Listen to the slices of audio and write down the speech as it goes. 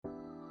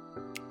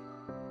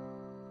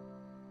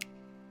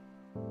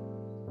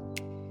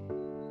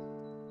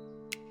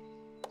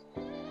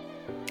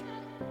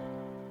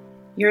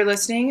You're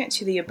listening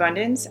to the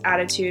Abundance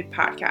Attitude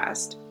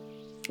Podcast,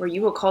 where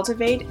you will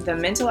cultivate the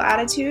mental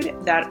attitude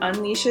that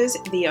unleashes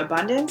the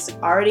abundance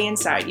already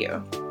inside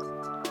you.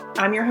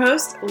 I'm your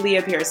host,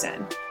 Leah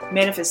Pearson,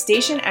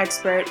 manifestation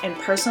expert and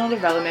personal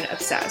development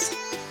obsessed,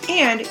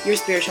 and your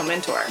spiritual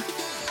mentor.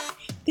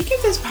 Think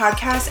of this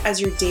podcast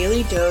as your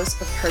daily dose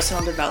of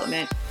personal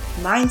development,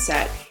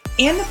 mindset,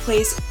 and the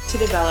place to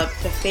develop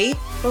the faith,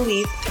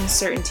 belief, and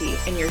certainty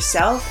in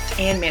yourself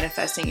and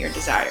manifesting your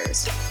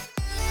desires.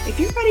 If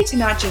you're ready to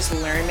not just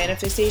learn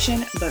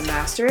manifestation, but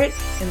master it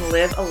and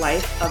live a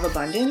life of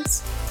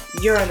abundance,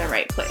 you're in the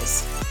right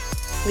place.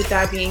 With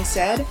that being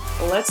said,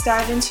 let's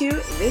dive into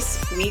this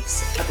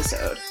week's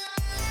episode.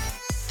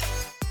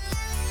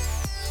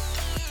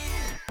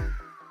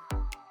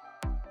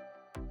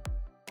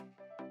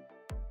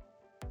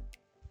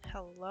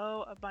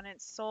 Hello,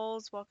 Abundant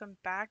Souls. Welcome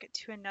back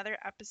to another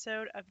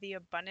episode of the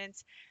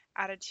Abundance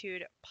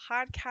Attitude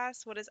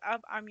Podcast. What is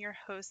up? I'm your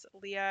host,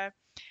 Leah,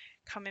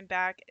 coming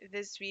back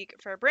this week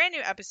for a brand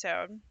new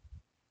episode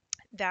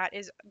that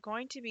is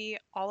going to be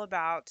all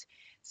about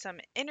some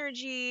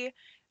energy,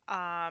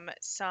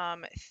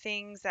 some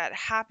things that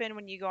happen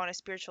when you go on a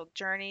spiritual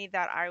journey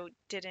that I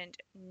didn't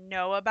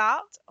know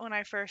about when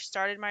I first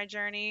started my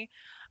journey.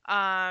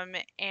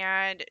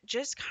 And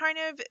just kind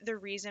of the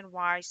reason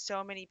why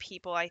so many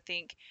people, I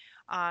think,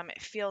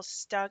 feel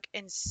stuck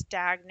and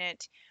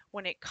stagnant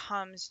when it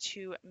comes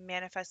to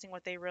manifesting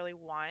what they really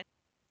want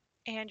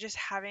and just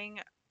having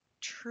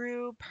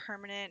true,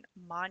 permanent,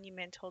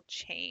 monumental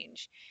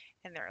change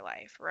in their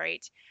life,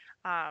 right?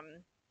 Um,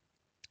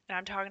 and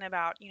I'm talking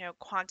about,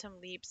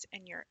 quantum leaps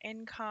in your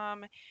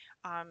income,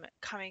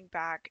 coming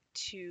back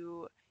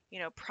to,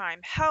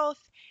 prime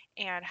health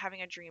and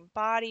having a dream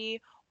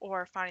body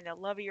or finding the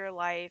love of your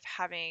life,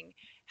 having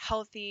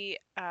healthy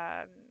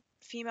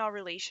female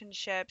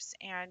relationships,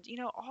 and,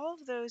 all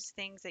of those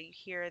things that you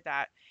hear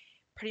that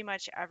pretty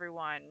much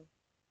everyone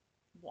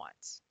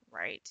wants,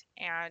 right?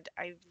 And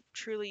I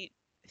truly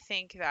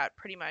think that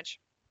pretty much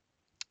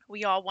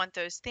we all want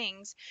those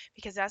things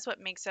because that's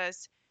what makes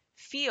us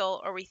feel,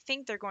 or we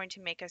think they're going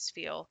to make us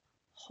feel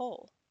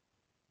whole,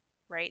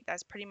 right?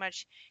 That's pretty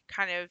much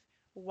kind of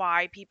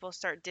why people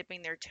start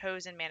dipping their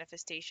toes in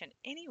manifestation,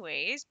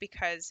 anyways,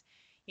 because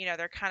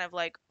they're kind of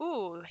like,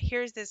 ooh,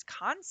 here's this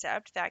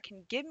concept that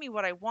can give me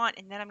what I want,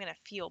 and then I'm going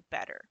to feel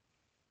better.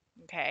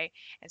 Okay.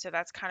 And so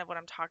that's kind of what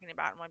I'm talking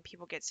about when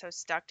people get so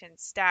stuck and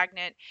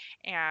stagnant.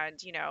 And,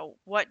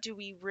 what do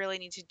we really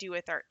need to do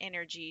with our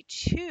energy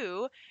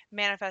to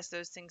manifest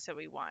those things that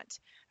we want?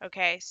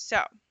 Okay.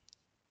 So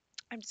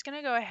I'm just going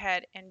to go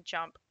ahead and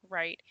jump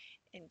right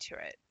into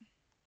it.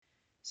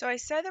 So I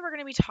said that we're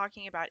going to be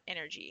talking about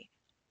energy,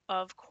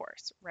 of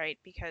course, right?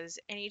 Because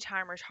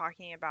anytime we're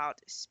talking about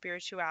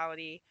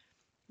spirituality,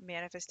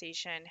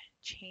 manifestation,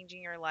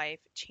 changing your life,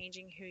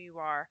 changing who you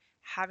are,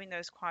 having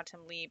those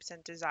quantum leaps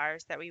and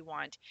desires that we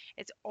want,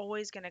 it's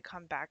always going to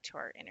come back to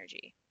our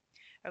energy.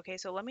 Okay,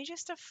 so let me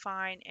just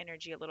define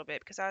energy a little bit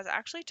because I was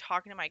actually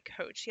talking to my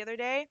coach the other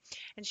day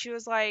and she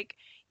was like,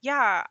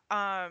 yeah,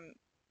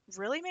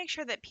 really make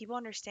sure that people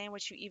understand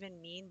what you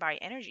even mean by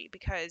energy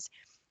because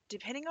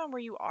depending on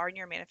where you are in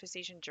your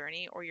manifestation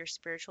journey or your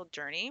spiritual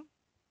journey,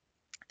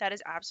 that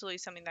is absolutely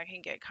something that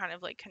can get kind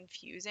of like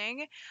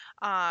confusing.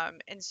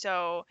 And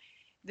so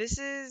this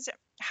is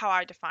how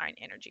I define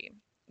energy.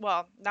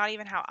 Well, not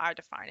even how I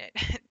define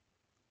it.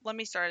 Let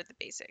me start at the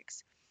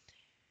basics.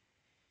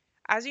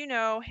 As you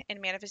know,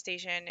 in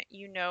manifestation,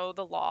 you know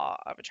the law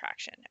of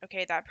attraction.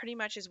 Okay, that pretty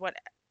much is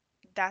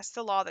that's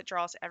the law that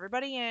draws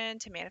everybody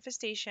into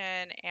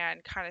manifestation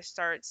and kind of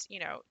starts,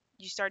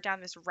 you start down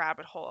this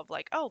rabbit hole of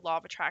like, oh, law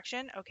of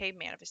attraction. Okay,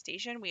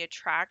 manifestation, we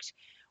attract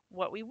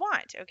what we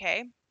want.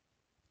 Okay,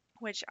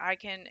 which I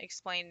can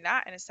explain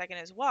that in a second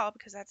as well,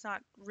 because that's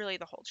not really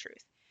the whole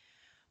truth.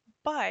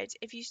 But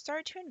if you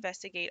start to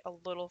investigate a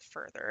little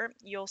further,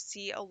 you'll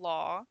see a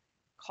law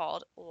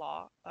called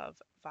law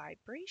of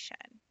vibration.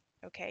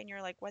 Okay, and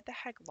you're like, what the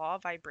heck, law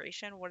of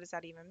vibration? What does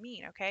that even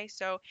mean? Okay,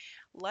 so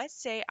let's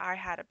say I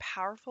had a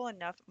powerful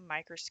enough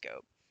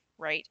microscope,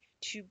 right,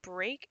 to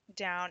break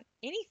down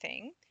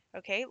anything.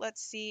 Okay, let's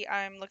see.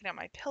 I'm looking at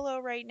my pillow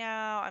right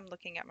now. I'm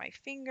looking at my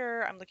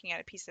finger. I'm looking at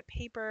a piece of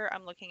paper.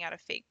 I'm looking at a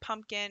fake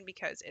pumpkin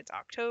because it's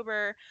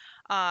October.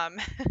 Um,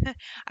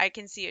 I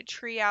can see a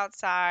tree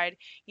outside.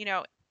 You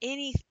know,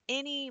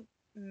 any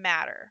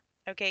matter.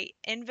 Okay,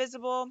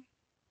 invisible,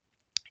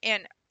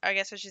 and I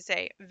guess I should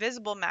say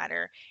visible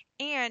matter,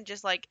 and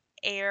just like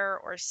air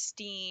or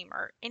steam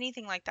or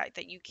anything like that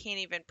that you can't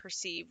even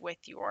perceive with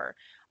your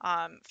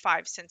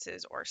five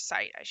senses or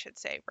sight, I should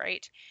say,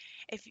 right?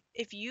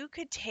 If you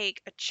could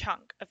take a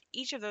chunk of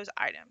each of those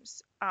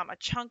items, a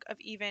chunk of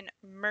even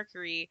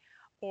Mercury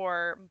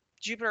or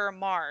Jupiter or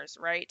Mars,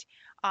 right?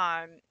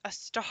 A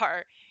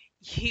star,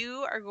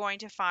 you are going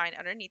to find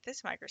underneath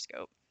this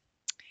microscope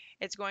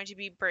It's going to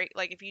be break,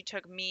 like if you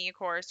took me, of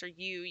course, or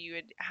you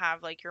would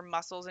have like your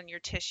muscles and your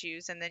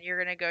tissues, and then you're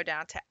going to go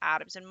down to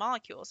atoms and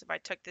molecules. If I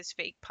took this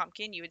fake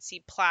pumpkin, you would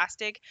see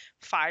plastic,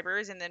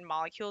 fibers, and then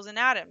molecules and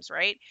atoms,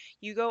 right?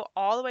 You go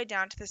all the way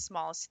down to the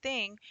smallest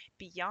thing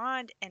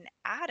beyond an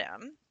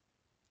atom,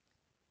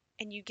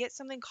 and you get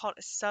something called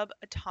a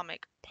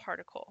subatomic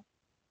particle.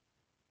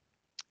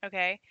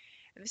 Okay.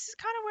 And this is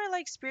kind of where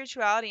like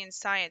spirituality and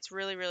science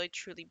really, really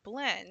truly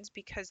blends,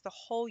 because the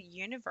whole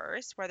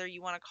universe, whether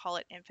you want to call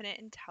it infinite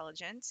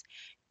intelligence,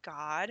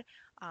 God,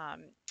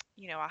 um,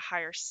 a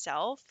higher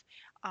self,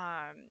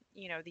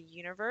 the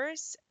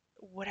universe,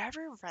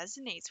 whatever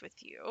resonates with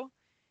you,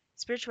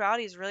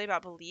 spirituality is really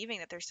about believing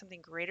that there's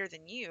something greater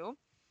than you.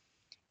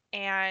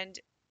 And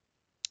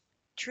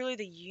truly,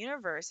 the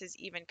universe is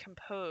even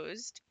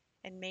composed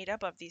and made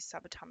up of these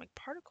subatomic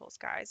particles,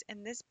 guys.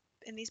 And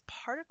these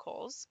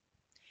particles,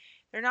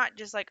 they're not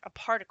just like a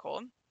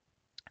particle,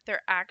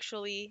 they're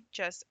actually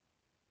just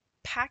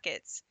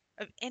packets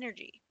of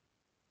energy.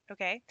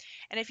 Okay.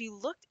 And if you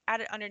looked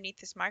at it underneath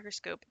this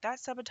microscope, that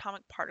subatomic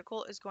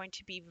particle is going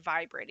to be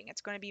vibrating.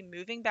 It's going to be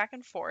moving back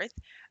and forth.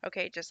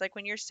 Okay. Just like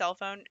when your cell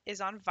phone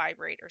is on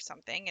vibrate or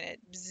something and it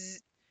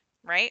bzzz,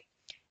 right?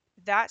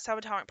 That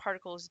subatomic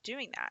particle is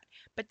doing that.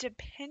 But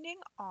depending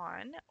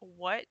on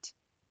what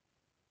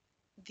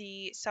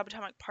the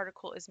subatomic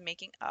particle is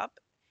making up,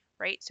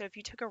 right? So if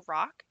you took a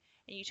rock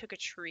and you took a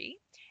tree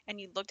and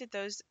you looked at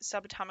those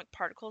subatomic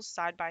particles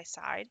side by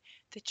side,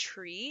 the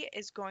tree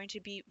is going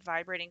to be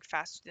vibrating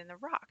faster than the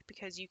rock,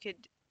 because you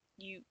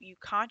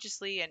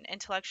consciously and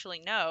intellectually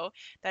know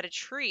that a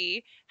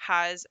tree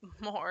has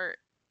more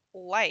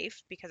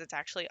life because it's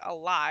actually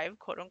alive,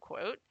 quote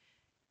unquote,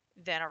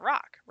 than a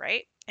rock,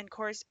 right? And of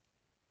course,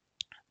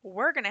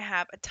 we're going to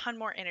have a ton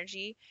more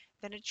energy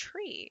than a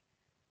tree.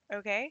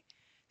 Okay.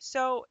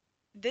 So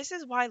this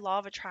is why law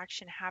of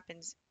attraction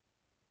happens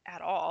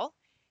at all,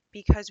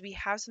 because we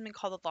have something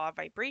called the law of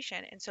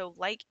vibration. And so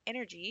like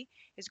energy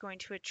is going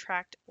to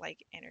attract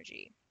like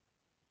energy.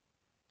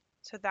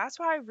 So that's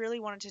why I really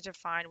wanted to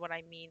define what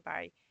I mean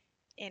by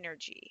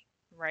energy,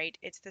 right?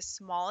 It's the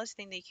smallest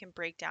thing that you can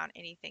break down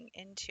anything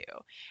into.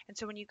 And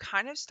so when you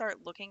kind of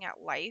start looking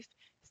at life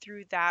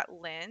through that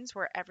lens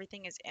where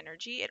everything is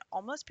energy, it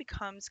almost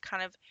becomes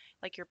kind of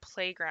like your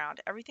playground.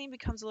 Everything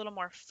becomes a little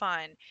more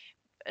fun.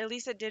 At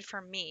least it did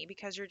for me,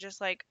 because you're just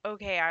like,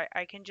 okay,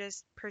 I can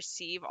just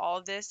perceive all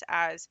of this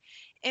as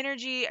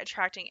energy,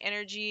 attracting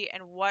energy,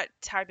 and what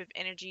type of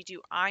energy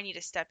do I need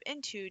to step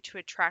into to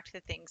attract the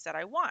things that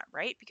I want,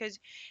 right? Because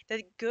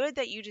the good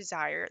that you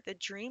desire, the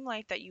dream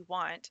life that you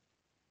want,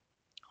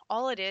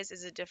 all it is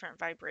a different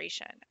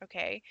vibration,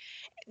 okay?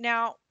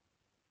 Now,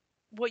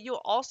 what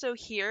you'll also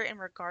hear in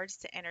regards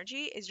to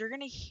energy is you're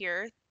going to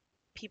hear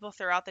people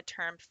throw out the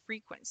term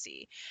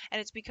frequency.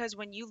 And it's because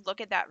when you look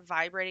at that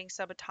vibrating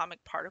subatomic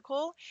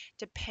particle,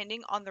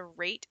 depending on the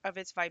rate of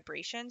its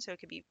vibration, so it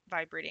could be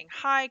vibrating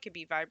high, it could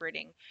be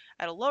vibrating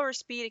at a lower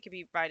speed, it could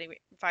be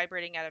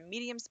vibrating at a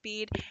medium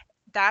speed,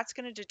 that's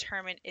going to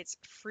determine its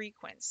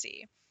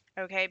frequency.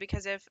 Okay,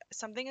 because if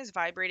something is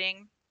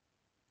vibrating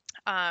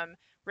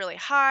really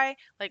high,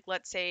 like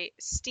let's say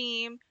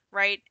steam,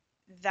 right?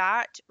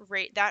 That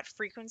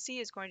frequency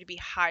is going to be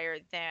higher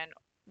than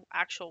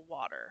actual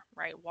water,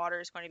 right? Water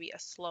is going to be a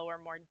slower,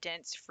 more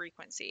dense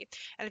frequency.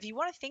 And if you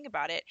want to think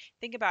about it,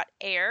 think about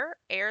air.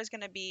 Air is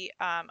going to be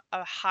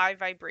a high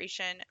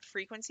vibration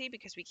frequency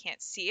because we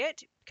can't see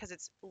it because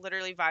it's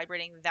literally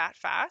vibrating that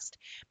fast.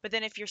 But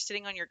then if you're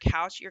sitting on your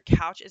couch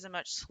is a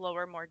much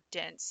slower, more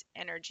dense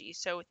energy.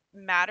 So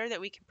matter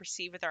that we can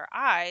perceive with our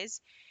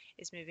eyes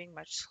is moving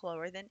much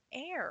slower than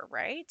air,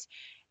 right?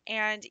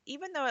 And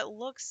even though it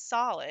looks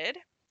solid,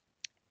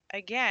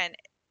 again,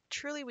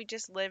 truly we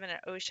just live in an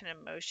ocean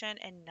of motion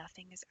and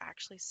nothing is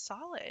actually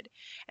solid.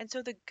 And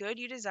so the good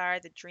you desire,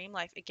 the dream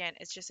life, again,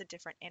 is just a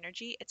different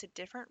energy. It's a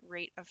different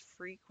rate of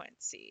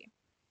frequency.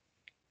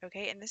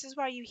 Okay. And this is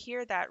why you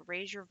hear that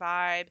raise your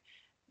vibe,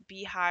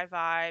 be high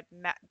vibe,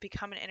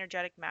 become an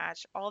energetic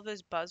match, all of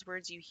those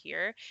buzzwords you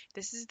hear.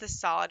 This is the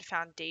solid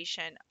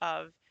foundation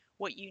of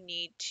what you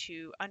need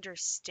to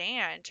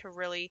understand to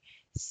really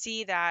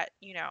see that,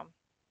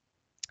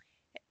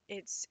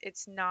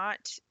 it's not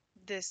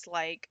this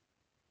like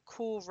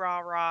cool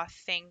rah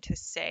thing to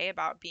say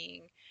about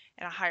being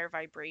in a higher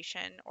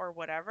vibration or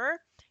whatever.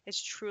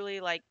 It's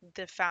truly like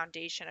the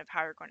foundation of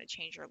how you're going to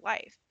change your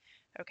life.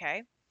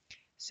 Okay.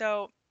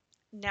 So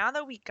now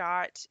that we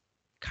got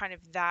kind of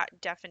that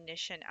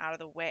definition out of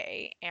the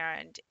way,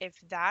 and if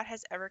that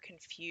has ever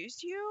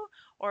confused you,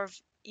 or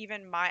if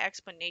even my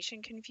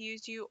explanation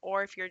confused you,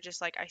 or if you're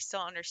just like, I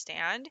still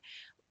understand,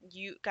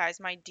 you guys,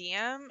 my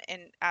DM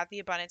and at the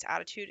abundance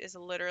attitude is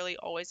literally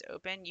always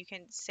open. You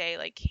can say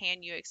like,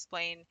 can you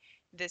explain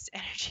this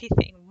energy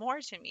thing more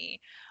to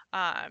me?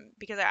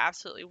 Because I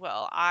absolutely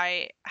will.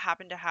 I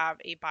happen to have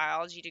a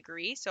biology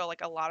degree, so like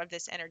a lot of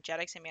this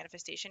energetics and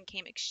manifestation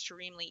came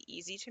extremely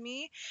easy to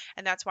me,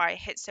 and that's why I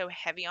hit so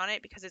heavy on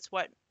it, because it's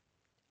what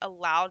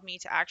allowed me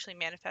to actually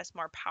manifest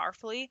more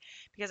powerfully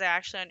because I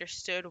actually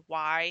understood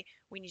why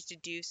we need to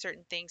do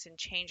certain things and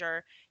change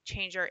our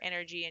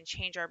energy and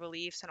change our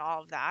beliefs and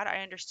all of that.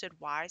 I understood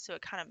why, so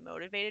it kind of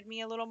motivated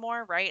me a little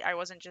more, right? I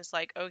wasn't just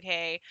like,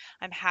 okay,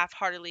 I'm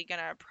half-heartedly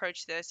going to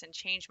approach this and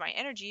change my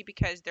energy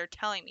because they're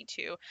telling me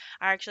to.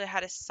 I actually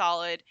had a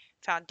solid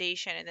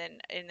foundation, and then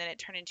it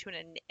turned into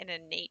an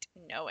innate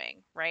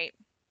knowing, right?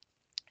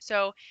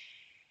 So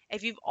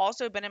if you've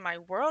also been in my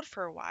world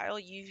for a while,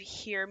 you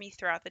hear me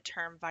throughout the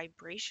term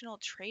vibrational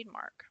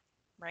trademark,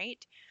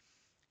 right?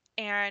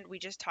 And we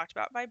just talked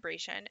about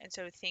vibration. And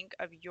so think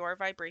of your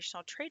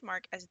vibrational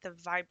trademark as the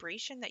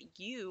vibration that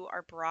you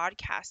are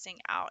broadcasting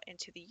out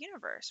into the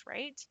universe,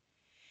 right?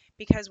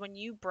 Because when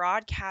you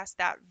broadcast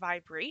that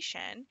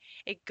vibration,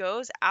 it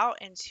goes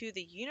out into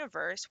the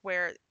universe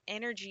where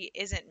energy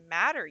isn't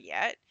matter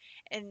yet,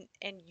 and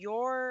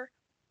your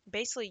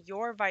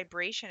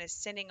vibration is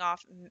sending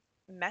off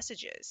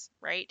messages,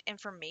 right?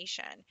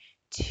 Information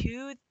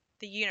to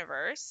the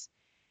universe,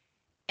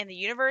 and the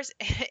universe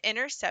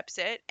intercepts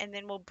it and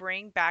then will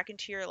bring back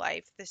into your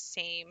life the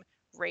same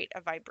rate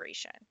of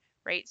vibration,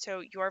 right?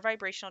 So your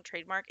vibrational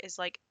trademark is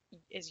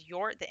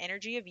your the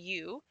energy of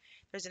you.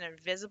 There's an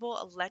invisible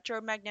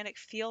electromagnetic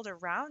field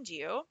around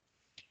you,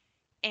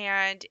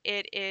 and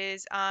it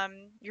is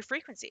your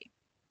frequency.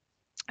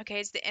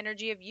 Okay, it's the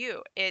energy of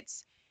you.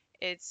 It's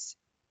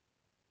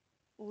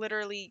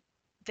literally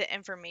the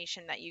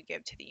information that you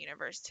give to the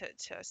universe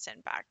to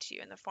send back to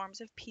you in the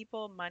forms of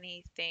people,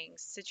 money,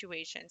 things,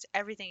 situations,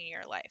 everything in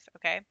your life.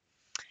 Okay.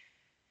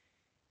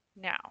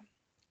 Now,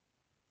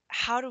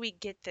 how do we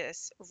get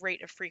this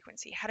rate of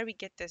frequency? How do we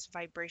get this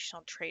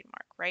vibrational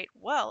trademark, right?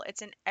 Well,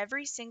 it's in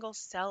every single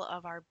cell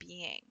of our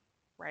being,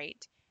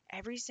 right?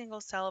 Every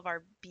single cell of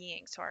our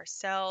being. So our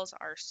cells,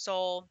 our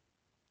soul,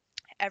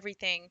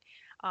 everything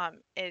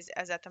is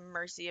at the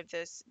mercy of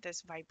this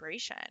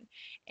vibration.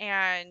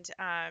 And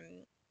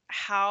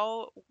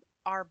how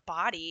our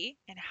body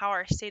and how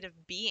our state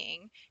of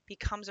being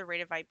becomes a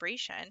rate of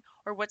vibration,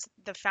 or what's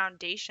the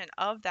foundation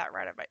of that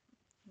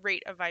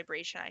rate of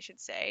vibration, I should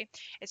say.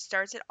 It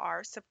starts at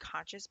our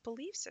subconscious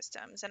belief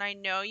systems. And I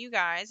know you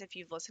guys, if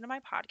you've listened to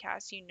my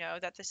podcast, you know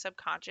that the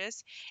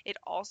subconscious, it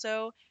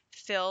also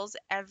fills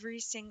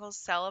every single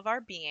cell of our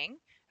being.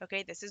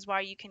 Okay, this is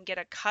why you can get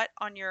a cut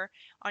on your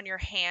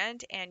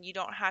hand and you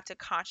don't have to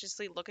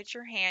consciously look at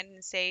your hand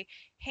and say,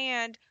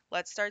 "Hand,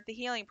 let's start the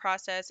healing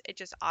process." It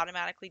just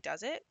automatically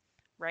does it,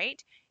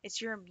 right?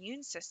 It's your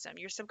immune system.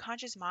 Your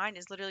subconscious mind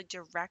is literally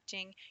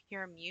directing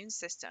your immune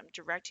system,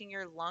 directing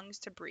your lungs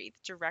to breathe,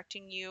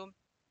 directing you,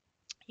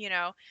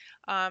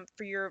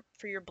 for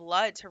your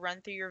blood to run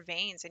through your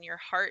veins and your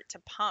heart to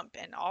pump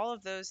and all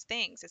of those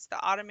things. It's the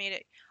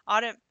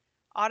auto,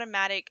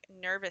 automatic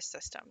nervous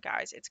system,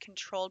 guys. It's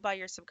controlled by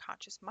your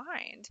subconscious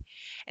mind.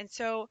 And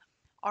so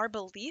our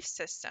belief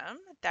system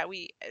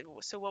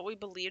so what we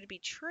believe to be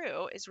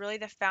true is really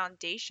the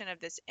foundation of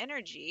this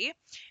energy,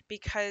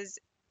 because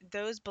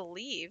those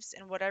beliefs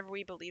and whatever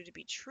we believe to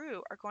be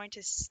true are going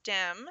to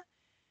stem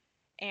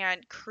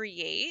and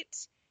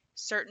create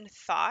certain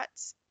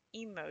thoughts,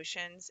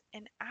 emotions,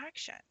 and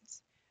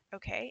actions.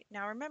 Okay,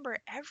 now remember,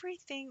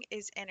 everything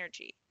is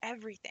energy,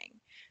 everything.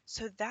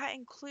 So that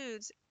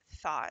includes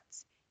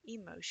thoughts,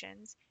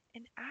 emotions,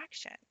 and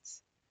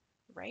actions,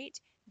 right?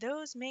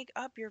 Those make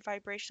up your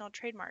vibrational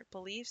trademark: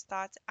 beliefs,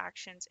 thoughts,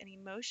 actions, and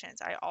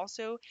emotions. I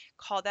also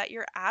call that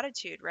your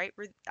attitude, right?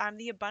 I'm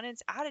the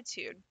abundance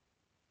attitude.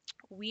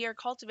 We are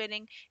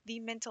cultivating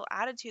the mental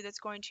attitude that's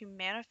going to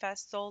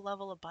manifest soul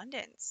level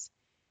abundance,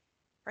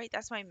 right?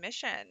 That's my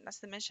mission. That's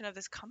the mission of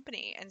this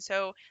company. And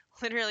so,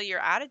 literally,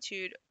 your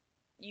attitude,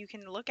 you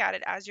can look at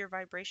it as your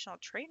vibrational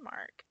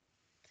trademark.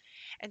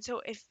 And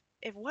so, if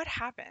what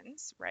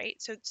happens, right?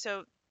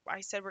 So I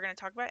said we're going to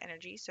talk about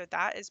energy. So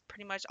that is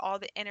pretty much all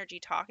the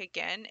energy talk.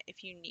 Again,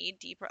 if you need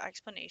deeper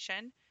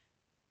explanation,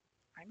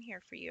 I'm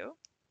here for you.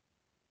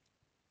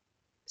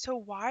 So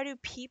why do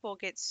people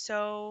get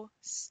so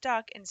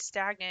stuck and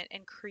stagnant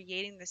in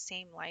creating the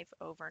same life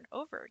over and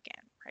over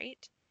again,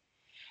 right?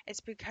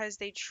 It's because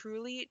they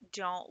truly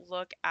don't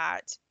look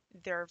at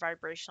their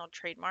vibrational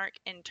trademark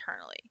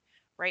internally,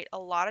 right? A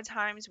lot of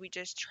times we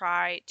just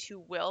try to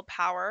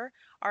willpower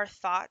our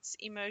thoughts,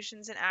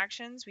 emotions, and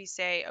actions. We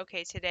say,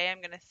 okay, today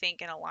I'm going to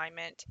think in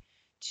alignment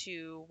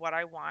to what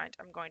I want.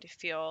 I'm going to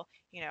feel,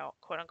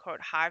 quote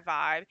unquote, high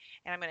vibe,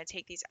 and I'm going to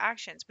take these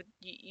actions. But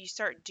you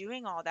start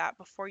doing all that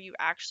before you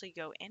actually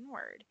go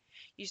inward.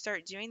 You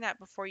start doing that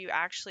before you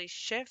actually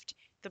shift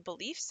the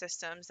belief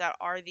systems that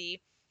are the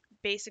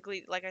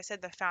basically, like I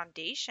said, the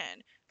foundation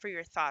for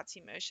your thoughts,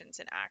 emotions,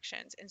 and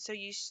actions. And so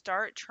you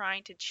start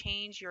trying to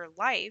change your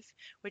life,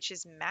 which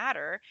is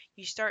matter.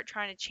 You start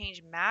trying to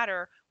change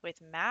matter with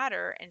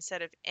matter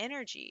instead of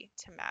energy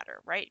to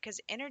matter, right?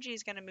 Because energy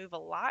is going to move a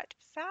lot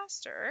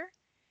faster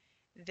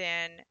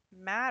than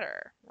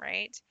matter,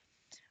 right?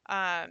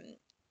 Um,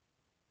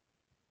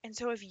 And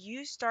so if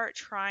you start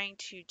trying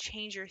to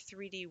change your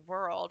 3D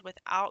world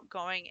without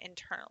going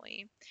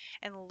internally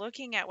and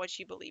looking at what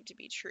you believe to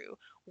be true,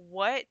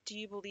 what do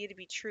you believe to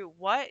be true?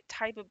 What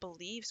type of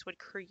beliefs would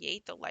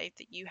create the life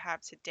that you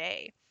have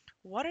today?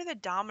 What are the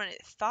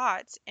dominant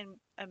thoughts and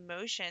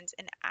emotions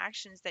and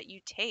actions that you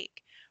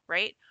take,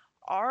 right?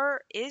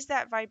 Is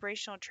that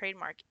vibrational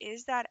trademark,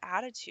 is that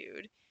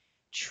attitude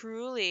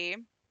truly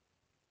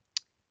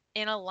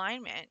in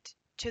alignment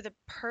to the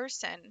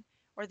person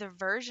or the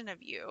version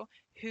of you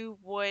who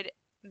would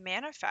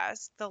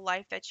manifest the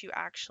life that you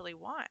actually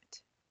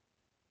want,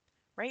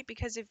 right?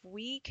 Because if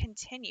we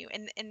continue,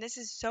 and this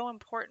is so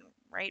important,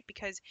 right?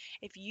 Because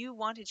if you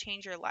want to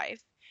change your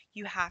life,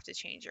 you have to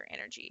change your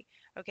energy,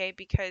 okay?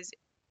 Because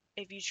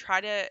if you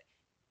try to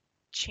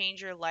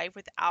change your life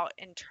without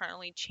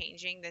internally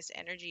changing this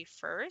energy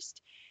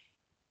first,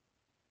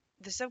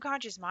 the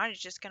subconscious mind is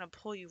just going to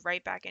pull you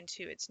right back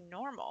into its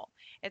normal.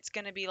 It's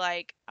going to be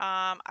like,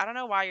 I don't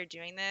know why you're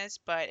doing this,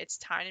 but it's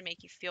time to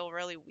make you feel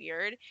really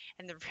weird.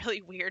 And the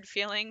really weird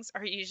feelings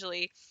are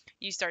usually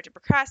you start to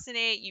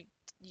procrastinate,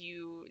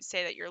 you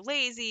say that you're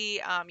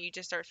lazy, you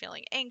just start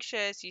feeling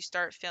anxious, you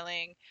start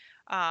feeling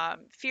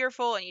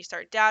fearful, and you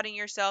start doubting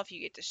yourself, you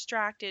get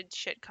distracted,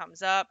 shit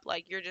comes up,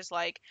 like you're just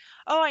like,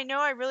 oh, I know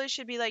I really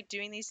should be like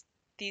doing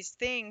these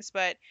things,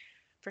 but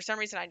for some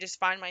reason I just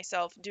find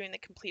myself doing the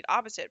complete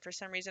opposite. For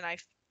some reason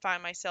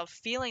find myself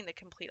feeling the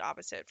complete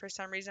opposite. For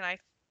some reason I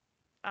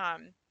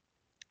um,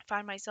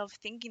 find myself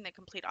thinking the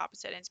complete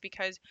opposite. And it's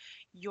because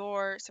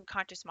your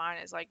subconscious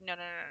mind is like, no,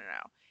 no, no, no,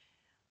 no.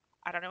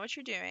 I don't know what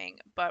you're doing,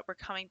 but we're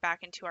coming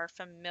back into our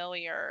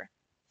familiar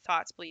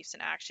thoughts, beliefs,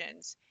 and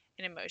actions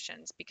and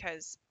emotions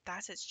because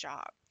that's its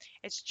job.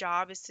 Its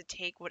job is to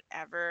take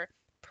whatever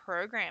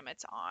program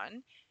it's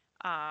on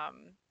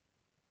um,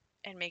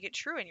 and make it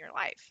true in your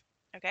life.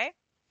 Okay.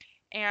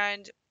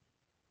 And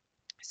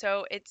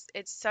so it's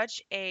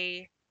such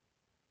a,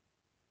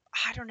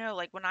 I don't know,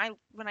 like when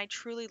I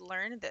truly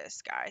learned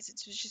this, guys,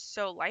 it's just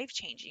so life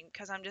changing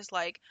because I'm just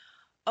like,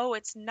 oh,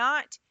 it's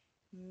not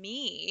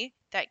me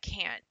that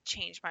can't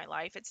change my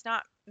life. It's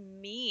not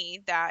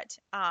me that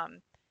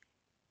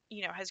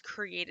has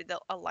created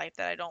a life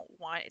that I don't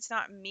want. It's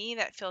not me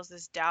that feels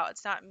this doubt.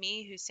 It's not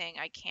me who's saying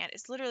I can't.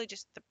 It's literally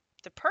just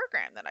the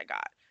program that I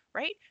got,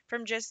 right?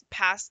 From just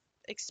past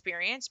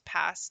experience,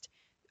 past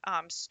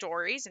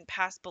stories, and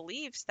past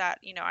beliefs that,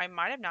 I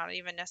might have not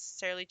even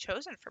necessarily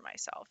chosen for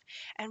myself.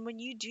 And when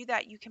you do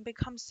that, you can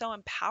become so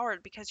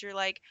empowered because you're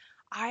like,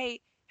 I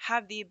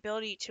have the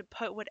ability to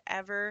put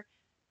whatever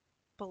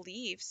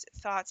beliefs,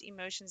 thoughts,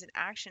 emotions, and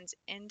actions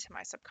into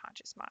my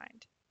subconscious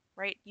mind,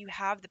 right? You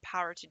have the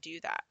power to do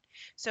that.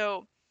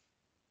 So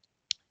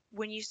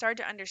when you start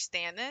to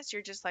understand this,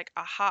 you're just like,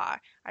 aha,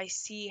 I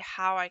see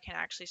how I can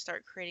actually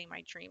start creating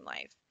my dream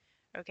life.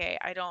 Okay,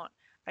 I don't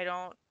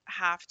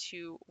have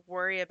to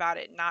worry about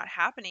it not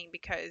happening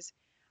because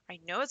I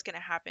know it's going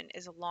to happen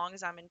as long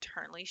as I'm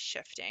internally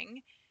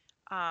shifting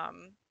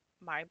um,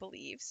 my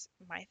beliefs,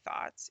 my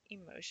thoughts,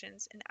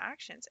 emotions, and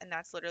actions. And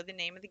that's literally the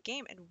name of the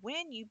game. And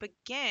when you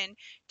begin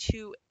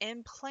to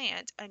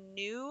implant a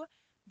new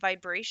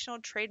vibrational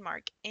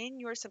trademark in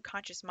your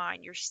subconscious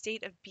mind, your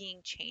state of being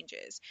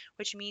changes,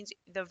 which means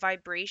the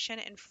vibration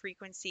and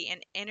frequency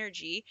and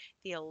energy,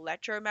 the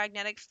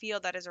electromagnetic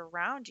field that is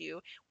around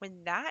you,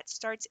 when that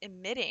starts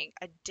emitting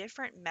a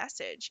different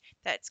message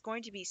that's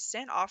going to be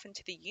sent off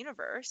into the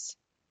universe,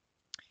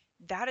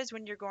 that is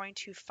when you're going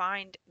to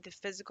find the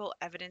physical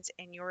evidence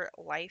in your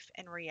life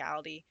and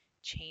reality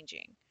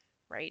changing,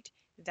 right?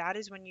 That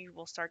is when you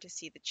will start to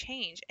see the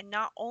change. And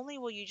not only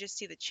will you just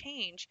see the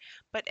change,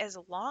 but as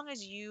long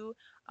as you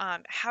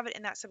have it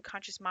in that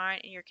subconscious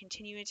mind and you're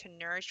continuing to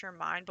nourish your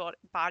mind,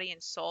 body,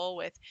 and soul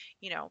with,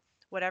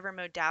 whatever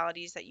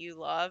modalities that you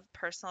love,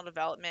 personal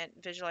development,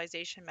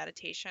 visualization,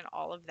 meditation,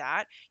 all of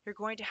that, you're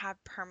going to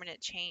have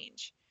permanent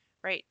change,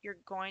 right? You're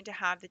going to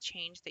have the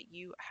change that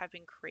you have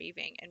been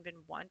craving and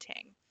been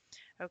wanting.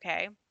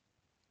 Okay.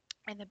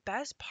 And the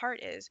best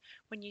part is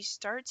when you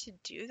start to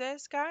do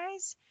this,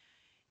 guys,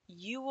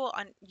 you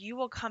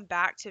will come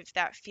back to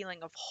that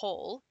feeling of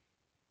whole,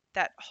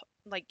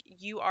 like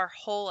you are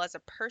whole as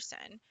a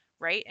person,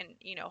 right? And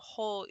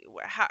whole,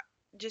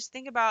 just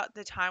think about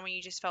the time when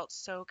you just felt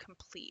so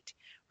complete,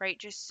 right?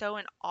 Just so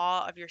in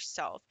awe of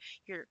yourself.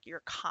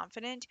 You're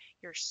confident,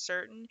 you're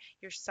certain,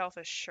 you're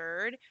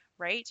self-assured,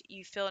 right?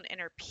 You feel an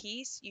inner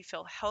peace, you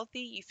feel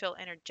healthy, you feel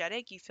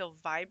energetic, you feel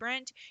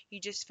vibrant. You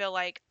just feel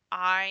like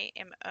I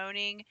am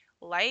owning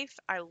life.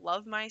 I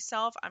love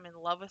myself. I'm in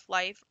love with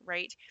life,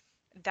 right?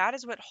 That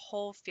is what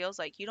whole feels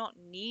like. You don't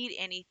need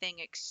anything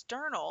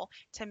external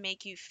to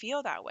make you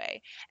feel that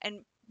way.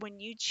 And when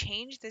you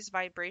change this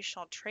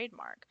vibrational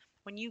trademark,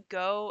 when you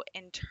go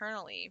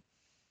internally,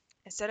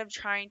 instead of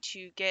trying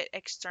to get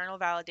external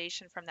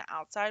validation from the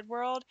outside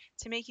world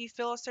to make you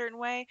feel a certain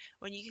way,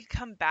 when you can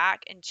come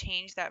back and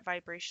change that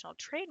vibrational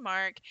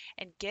trademark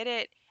and get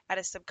it at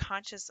a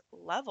subconscious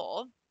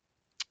level,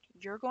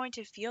 you're going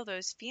to feel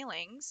those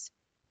feelings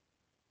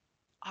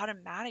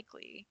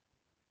automatically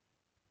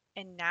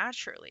and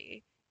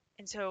naturally.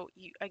 And so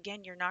you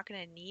again, you're not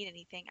going to need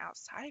anything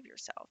outside of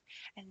yourself.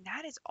 And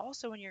that is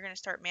also when you're going to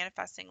start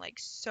manifesting like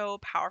so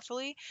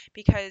powerfully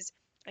because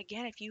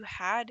again, if you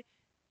had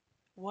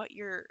what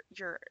you're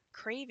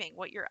craving,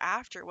 what you're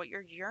after, what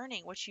you're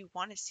yearning, what you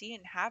want to see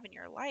and have in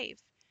your life,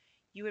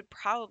 you would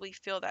probably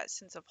feel that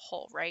sense of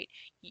whole, right?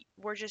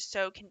 We're just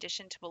so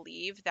conditioned to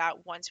believe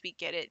that once we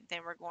get it,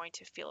 then we're going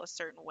to feel a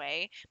certain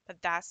way,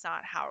 but that's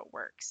not how it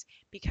works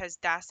because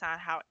that's not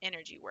how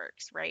energy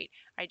works, right?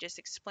 I just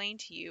explained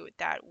to you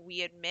that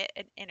we emit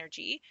an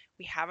energy,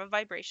 we have a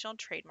vibrational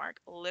trademark,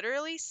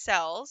 literally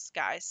cells,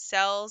 guys,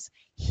 cells,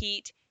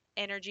 heat,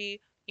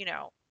 energy, you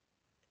know,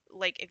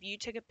 like if you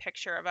took a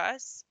picture of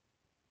us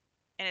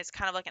and it's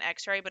kind of like an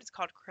x-ray but it's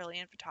called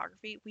Kirlian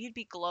photography, we'd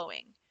be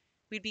glowing.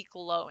 We'd be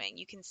glowing.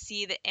 You can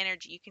see the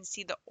energy, you can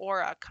see the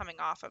aura coming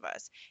off of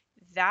us.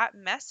 That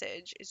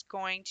message is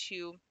going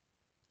to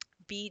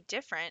be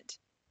different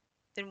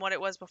than what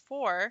it was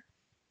before.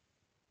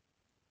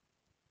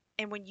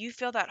 And when you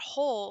feel that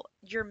whole,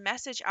 your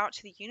message out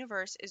to the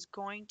universe is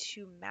going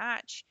to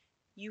match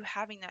you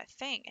having that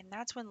thing. And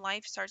that's when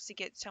life starts to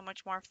get so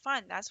much more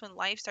fun. That's when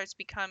life starts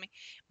becoming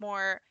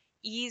more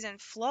ease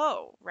and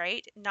flow,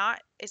 right?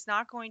 Not it's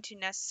not going to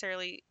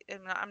necessarily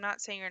I'm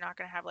not saying you're not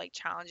going to have like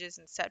challenges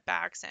and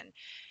setbacks and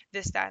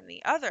this that and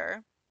the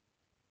other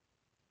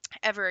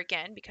ever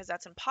again because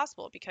that's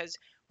impossible because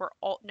we're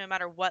all no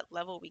matter what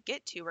level we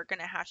get to we're going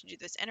to have to do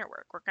this inner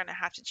work, we're going to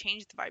have to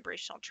change the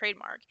vibrational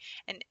trademark,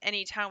 and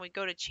anytime we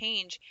go to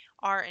change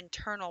our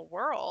internal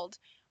world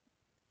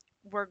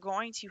we're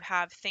going to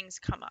have things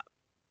come up,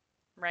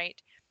 right?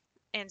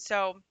 And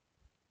so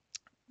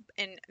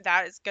and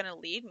that is going to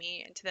lead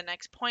me into the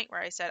next point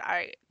where I said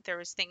I there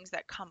was things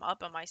that come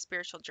up on my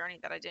spiritual journey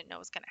that I didn't know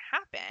was going to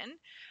happen.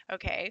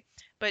 Okay,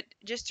 but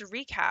just to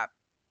recap,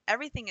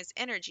 everything is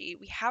energy.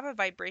 We have a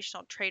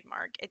vibrational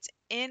trademark. It's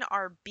in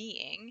our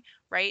being,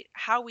 right?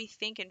 How we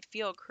think and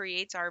feel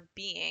creates our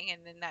being,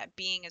 and then that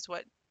being is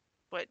what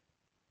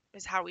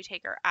is how we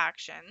take our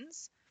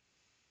actions.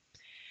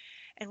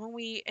 And when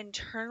we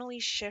internally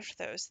shift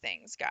those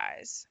things,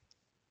 guys,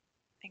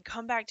 and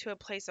come back to a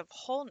place of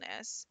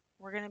wholeness,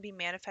 we're going to be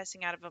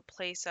manifesting out of a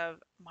place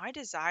of my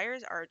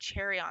desires are a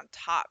cherry on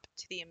top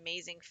to the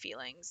amazing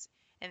feelings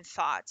and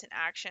thoughts and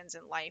actions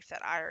in life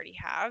that I already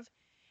have.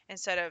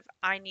 Instead of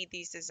I need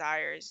these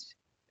desires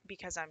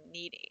because I'm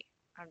needy,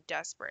 I'm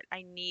desperate,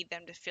 I need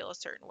them to feel a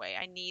certain way,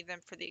 I need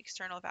them for the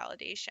external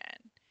validation.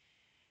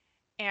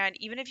 And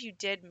even if you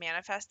did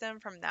manifest them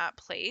from that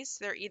place,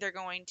 they're either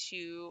going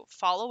to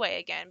fall away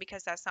again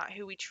because that's not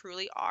who we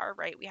truly are,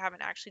 right? We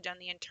haven't actually done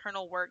the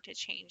internal work to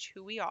change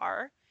who we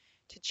are,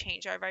 to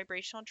change our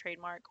vibrational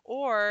trademark,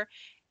 or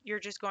you're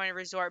just going to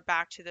resort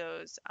back to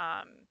those,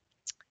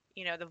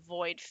 the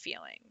void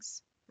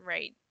feelings,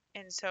 right?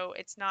 And so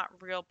it's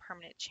not real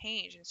permanent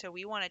change. And so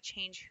we want to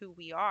change who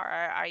we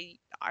are. I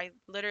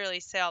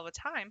literally say all the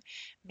time,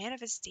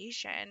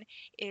 manifestation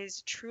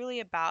is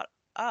truly about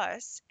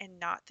us and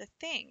not the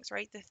things,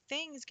 right? The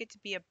things get to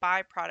be a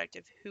byproduct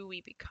of who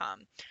we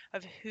become,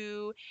 of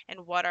who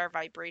and what our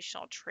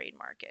vibrational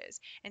trademark is.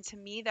 And to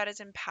me, that is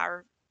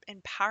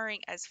empowering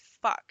as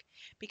fuck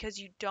because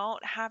you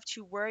don't have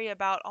to worry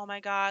about, oh my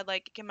God,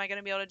 like, am I going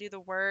to be able to do the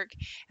work?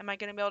 Am I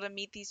going to be able to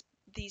meet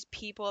these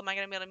people? Am I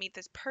going to be able to meet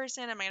this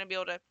person? Am I going to be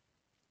able to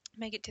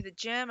make it to the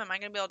gym? Am I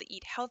going to be able to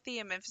eat healthy?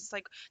 And if it's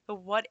like the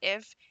what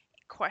if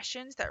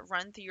questions that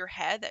run through your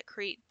head that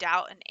create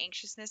doubt and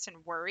anxiousness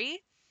and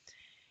worry,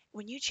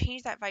 when you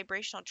change that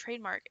vibrational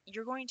trademark,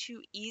 you're going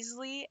to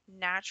easily,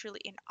 naturally,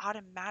 and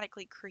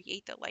automatically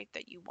create the life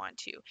that you want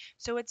to.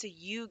 So it's a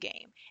you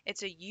game.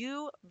 It's a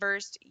you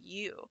versus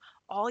you.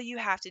 All you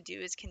have to do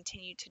is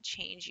continue to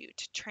change you,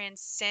 to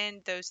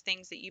transcend those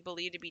things that you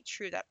believe to be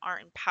true that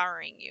aren't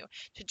empowering you,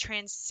 to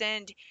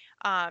transcend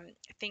um,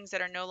 things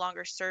that are no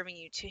longer serving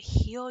you, to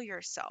heal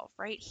yourself,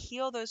 right?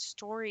 Heal those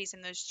stories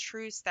and those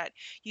truths that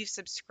you've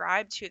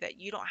subscribed to that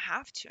you don't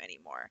have to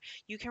anymore.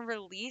 You can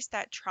release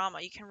that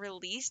trauma, you can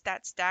release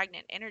that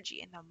stagnant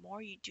energy. And the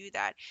more you do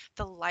that,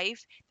 the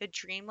life, the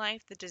dream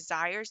life, the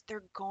desires,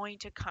 they're going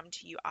to come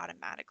to you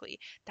automatically.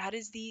 That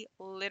is the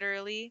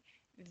literally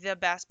the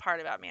best part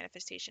about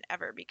manifestation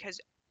ever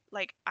because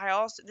like I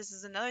also this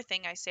is another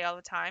thing I say all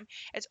the time.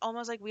 It's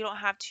almost like we don't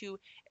have to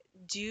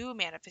do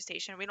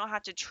manifestation. We don't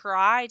have to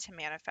try to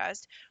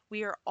manifest.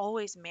 We are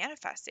always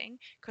manifesting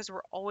because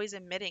we're always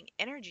emitting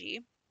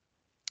energy,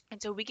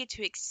 and so we get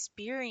to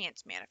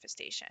experience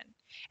manifestation.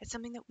 It's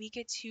something that we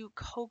get to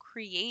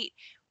co-create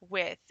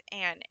with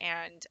and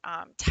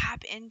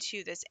tap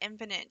into this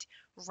infinite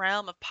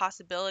realm of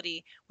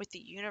possibility with the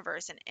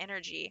universe and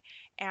energy.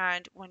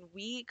 And when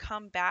we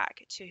come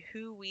back to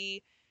who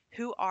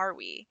are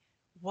we?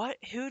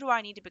 Who do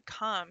I need to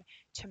become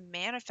to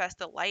manifest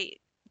the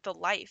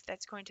life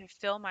that's going to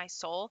fill my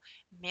soul?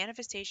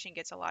 Manifestation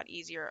gets a lot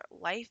easier.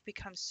 Life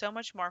becomes so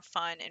much more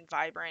fun and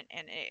vibrant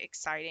and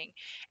exciting,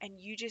 and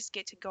you just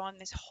get to go on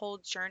this whole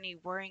journey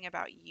worrying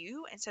about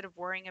you instead of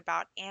worrying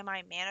about, am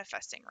I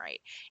manifesting right?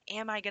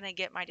 Am I going to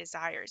get my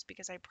desires?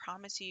 Because I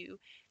promise you,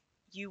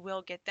 you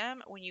will get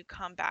them when you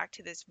come back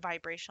to this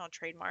vibrational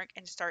trademark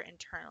and start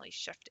internally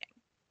shifting.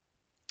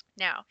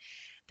 Now,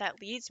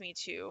 that leads me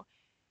to,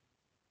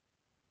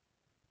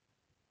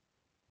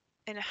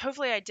 and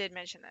hopefully I did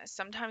mention this.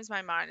 Sometimes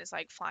my mind is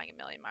like flying a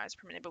million miles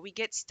per minute, but we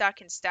get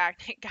stuck and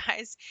stagnant,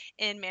 guys,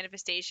 in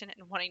manifestation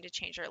and wanting to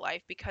change our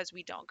life because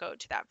we don't go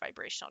to that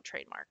vibrational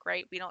trademark,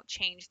 right? We don't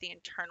change the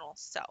internal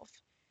self.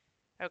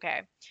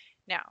 Okay.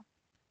 Now,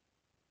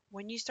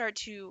 when you start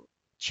to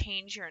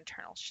change your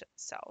internal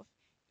self,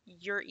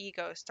 your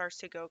ego starts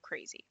to go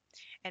crazy.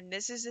 And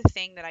this is the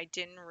thing that I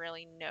didn't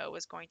really know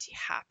was going to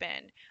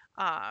happen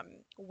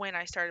when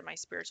I started my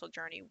spiritual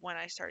journey, when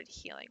I started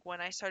healing, when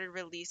I started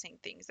releasing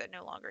things that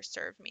no longer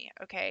serve me.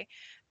 Okay.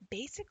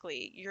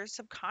 Basically, your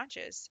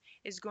subconscious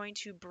is going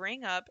to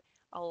bring up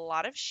a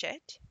lot of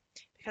shit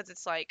because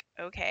it's like,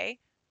 okay,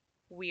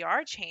 we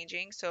are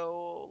changing.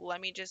 So let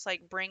me just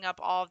like bring up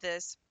all of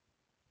this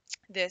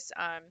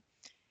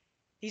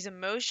these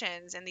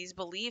emotions and these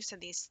beliefs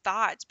and these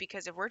thoughts,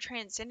 because if we're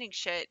transcending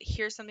shit,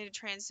 here's something to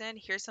transcend,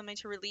 here's something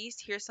to release,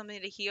 here's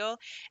something to heal.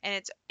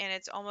 And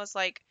it's almost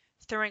like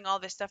throwing all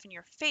this stuff in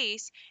your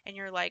face, and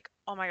you're like,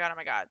 oh my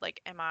god,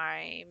 like, am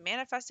I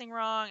manifesting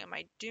wrong? Am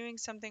I doing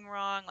something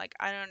wrong? Like,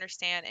 I don't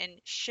understand. And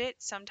shit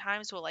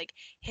sometimes will like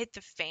hit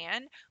the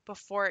fan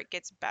before it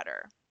gets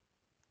better.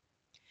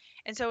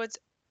 And so it's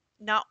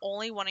not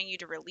only wanting you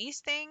to release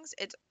things,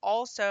 it's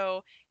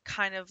also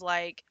kind of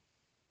like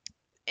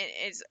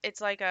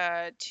it's like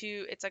a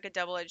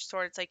double-edged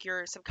sword. It's like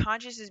your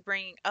subconscious is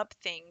bringing up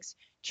things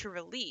to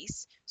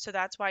release, so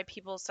that's why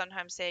people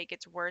sometimes say it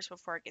gets worse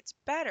before it gets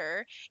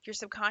better. Your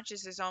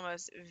subconscious is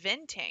almost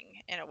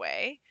venting in a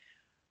way,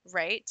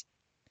 right?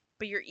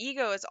 But your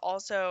ego is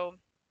also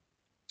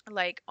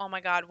like, oh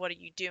my God, what are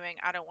you doing?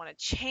 I don't want to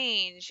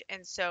change.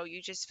 And so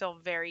you just feel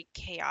very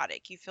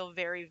chaotic. You feel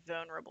very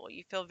vulnerable.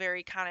 You feel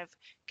very kind of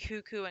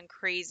cuckoo and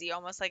crazy,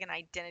 almost like an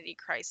identity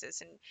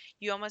crisis. And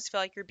you almost feel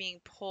like you're being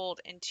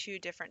pulled in two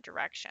different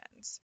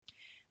directions.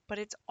 But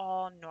it's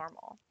all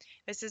normal.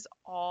 This is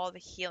all the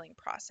healing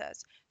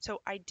process.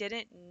 So I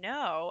didn't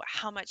know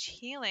how much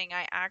healing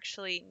I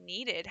actually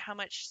needed, how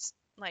much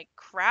like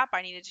crap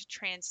I needed to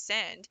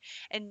transcend,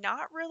 and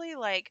not really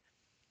like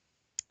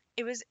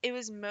it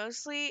was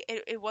mostly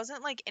it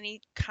wasn't like any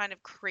kind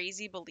of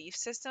crazy belief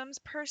systems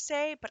per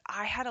se, but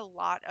I had a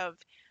lot of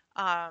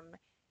um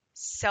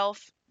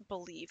self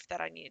belief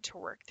that I needed to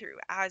work through.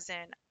 As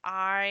in,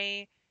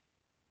 I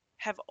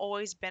have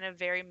always been a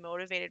very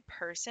motivated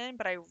person,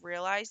 but I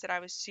realized that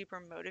I was super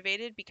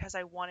motivated because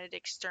I wanted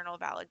external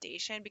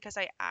validation, because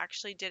I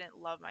actually didn't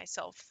love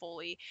myself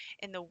fully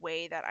in the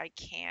way that I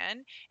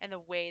can, and the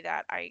way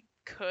that I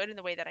could, and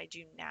the way that I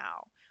do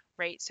now,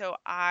 right? So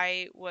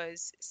I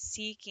was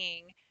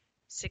seeking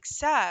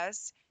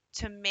success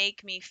to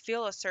make me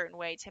feel a certain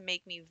way, to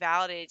make me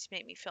validated, to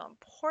make me feel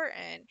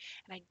important.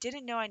 And I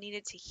didn't know I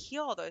needed to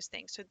heal all those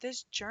things. So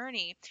this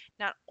journey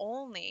not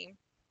only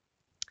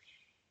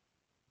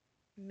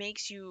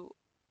makes you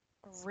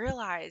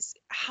realize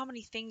how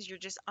many things you're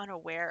just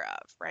unaware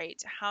of,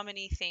 right? How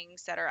many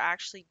things that are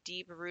actually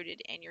deep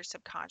rooted in your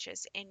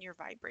subconscious, in your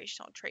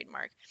vibrational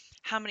trademark.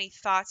 How many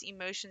thoughts,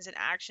 emotions, and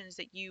actions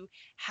that you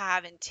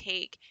have and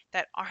take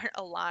that aren't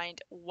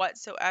aligned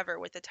whatsoever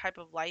with the type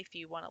of life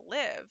you want to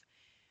live.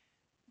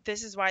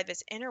 This is why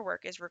this inner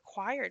work is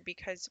required,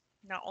 because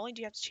not only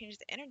do you have to change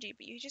the energy,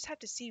 but you just have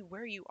to see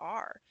where you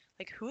are.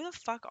 Like, who the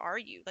fuck are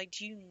you? Like,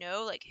 do you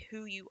know like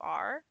who you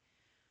are?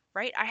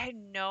 Right? I had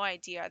no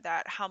idea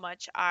that how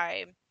much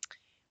I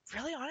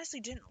really honestly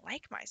didn't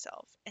like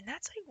myself. And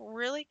that's like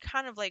really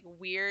kind of like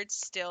weird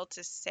still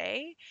to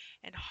say,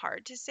 and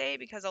hard to say,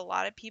 because a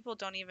lot of people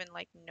don't even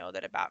like know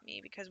that about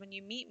me. Because when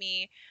you meet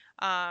me,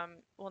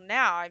 well,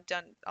 now I've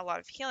done a lot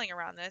of healing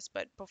around this,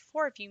 but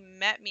before, if you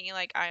met me,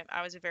 like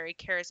I was a very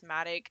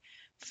charismatic,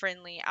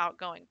 friendly,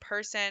 outgoing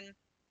person.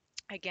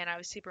 Again, I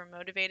was super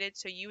motivated.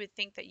 So you would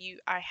think that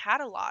I had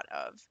a lot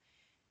of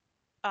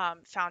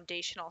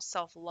foundational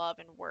self love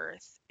and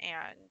worth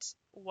and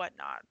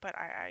whatnot, but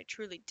I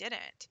truly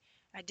didn't.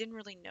 I didn't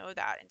really know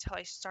that until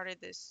I started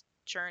this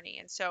journey.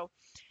 And so,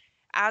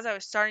 as I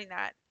was starting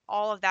that,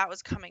 all of that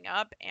was coming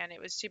up, and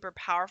it was super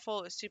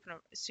powerful. It was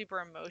super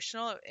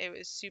emotional. It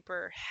was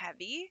super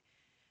heavy,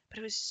 but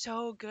it was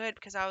so good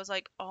because I was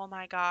like, oh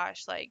my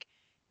gosh, like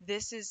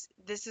this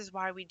is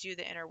why we do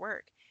the inner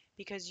work,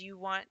 because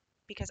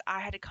because I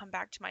had to come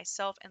back to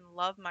myself and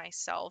love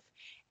myself,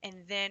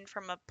 and then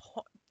from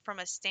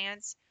a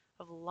stance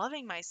of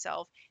loving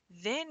myself,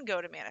 then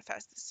go to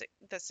manifest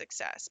the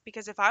success.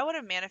 Because if I would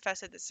have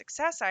manifested the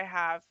success I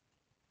have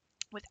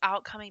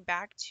without coming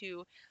back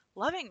to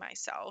loving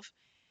myself,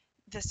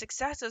 the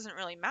success doesn't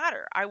really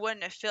matter. I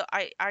wouldn't have feel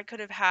I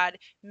could have had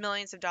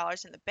millions of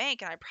dollars in the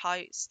bank, and I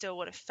probably still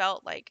would have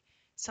felt like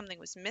something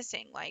was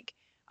missing. Like,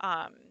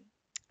 um,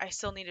 I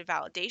still needed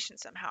validation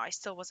somehow. I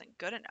still wasn't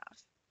good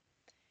enough.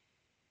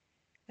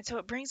 And so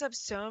it brings up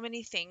so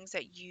many things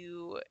that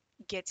you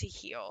get to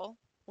heal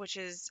which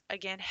is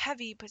again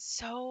heavy but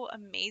so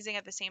amazing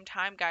at the same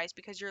time, guys,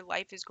 because your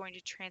life is going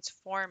to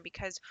transform.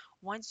 Because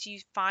once you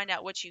find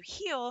out what you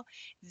heal,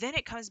 then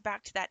it comes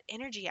back to that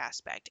energy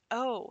aspect.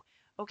 Oh,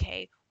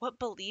 okay, what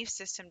belief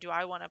system do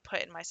I want to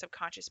put in my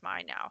subconscious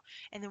mind now?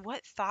 And then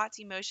what thoughts,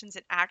 emotions,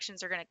 and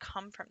actions are going to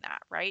come from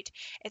that, right?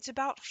 It's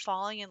about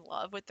falling in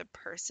love with the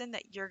person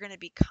that you're going to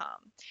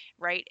become,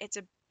 right?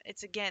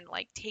 It's again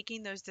like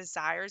taking those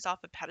desires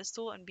off a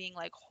pedestal and being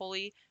like,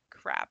 holy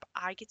crap,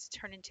 I get to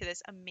turn into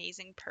this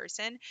amazing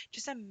person.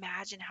 Just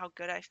imagine how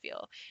good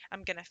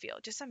I'm gonna feel.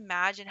 Just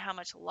imagine how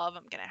much love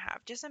I'm gonna have.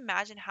 Just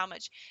imagine how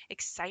much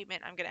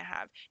excitement I'm gonna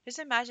have. Just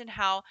imagine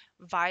how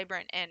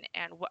vibrant and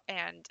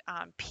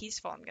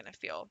peaceful I'm gonna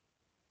feel,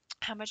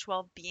 how much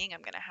well-being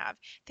I'm going to have.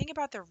 Think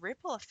about the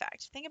ripple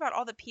effect. Think about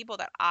all the people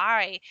that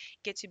I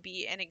get to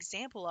be an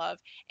example of,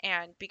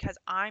 and because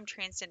I'm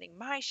transcending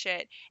my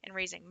shit and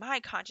raising my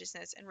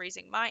consciousness and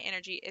raising my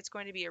energy, it's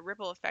going to be a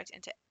ripple effect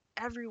into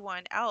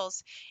everyone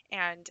else,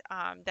 and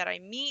that I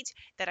meet,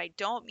 that I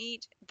don't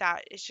meet,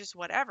 that is just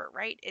whatever,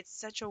 right? It's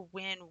such a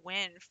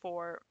win-win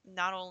for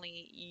not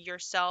only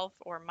yourself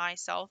or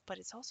myself, but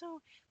it's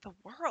also the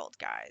world,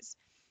 guys.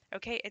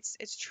 Okay,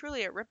 it's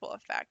truly a ripple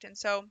effect. And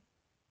so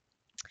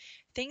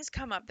things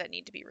come up that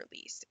need to be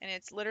released. And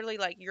it's literally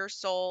like your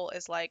soul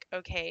is like,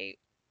 okay,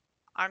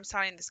 I'm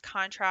signing this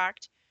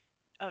contract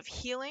of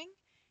healing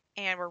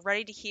and we're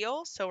ready to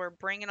heal. So we're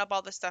bringing up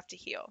all the stuff to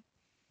heal.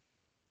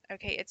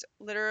 Okay. It's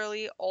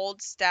literally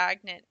old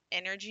stagnant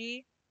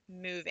energy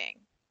moving.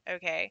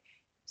 Okay.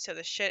 So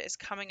the shit is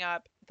coming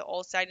up, the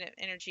old stagnant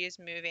energy is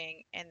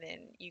moving, and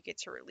then you get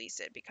to release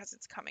it because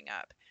it's coming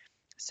up.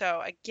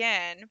 So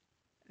again,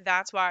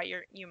 that's why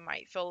you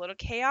might feel a little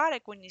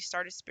chaotic when you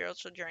start a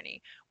spiritual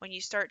journey, when you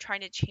start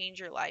trying to change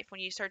your life, when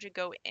you start to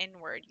go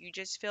inward. You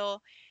just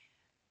feel,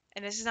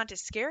 and this is not to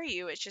scare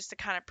you, it's just to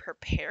kind of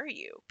prepare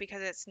you,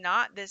 because it's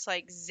not this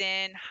like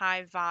zen,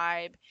 high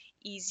vibe,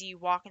 easy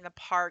walk in the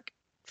park,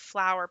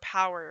 flower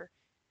power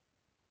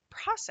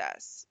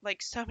process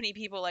like so many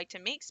people like to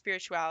make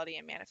spirituality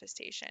and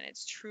manifestation.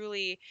 It's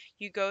truly,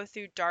 you go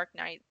through dark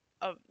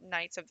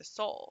nights of the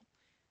soul.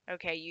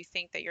 Okay, you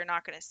think that you're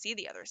not going to see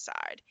the other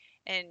side.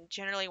 And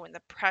generally, when the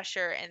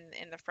pressure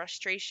and the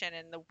frustration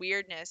and the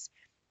weirdness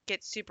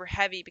gets super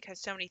heavy because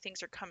so many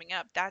things are coming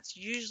up, that's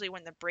usually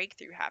when the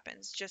breakthrough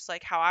happens. Just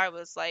like how I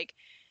was like,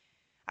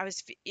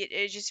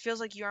 it just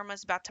feels like you're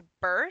almost about to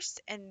burst,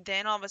 and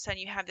then all of a sudden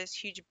you have this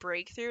huge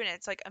breakthrough, and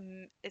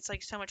it's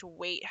like so much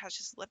weight has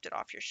just lifted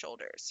off your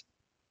shoulders.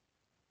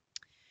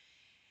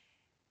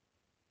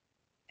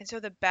 And so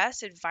the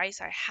best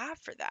advice I have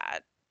for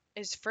that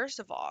is first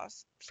of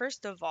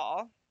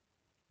all,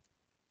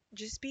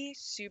 just be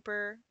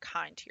super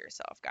kind to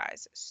yourself,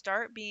 guys.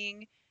 Start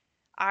being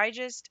I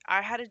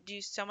had to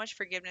do so much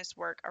forgiveness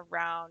work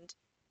around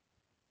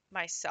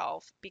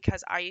myself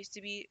because I used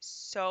to be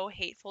so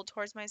hateful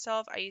towards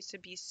myself. I used to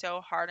be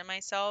so hard on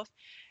myself.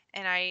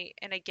 And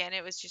again,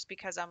 it was just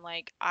because I'm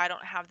like, I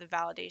don't have the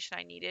validation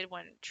I needed,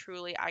 when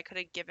truly I could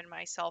have given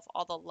myself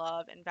all the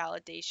love and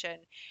validation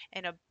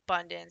and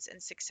abundance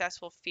and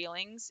successful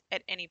feelings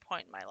at any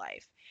point in my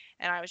life.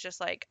 And I was just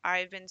like,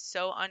 I've been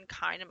so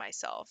unkind to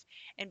myself.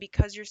 And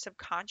because your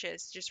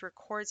subconscious just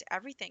records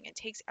everything and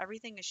takes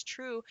everything as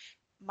true,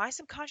 my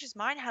subconscious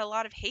mind had a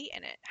lot of hate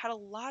in it, had a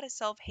lot of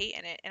self hate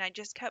in it. And I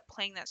just kept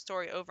playing that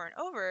story over and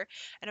over.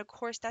 And of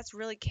course, that's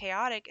really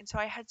chaotic. And so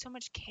I had so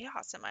much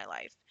chaos in my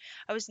life.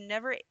 I was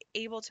never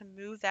able to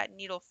move that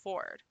needle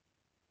forward.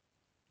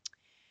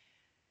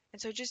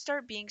 And so just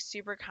start being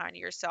super kind to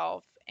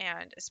yourself.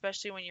 And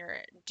especially when you're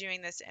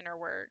doing this inner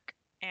work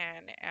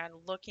and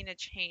looking to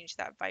change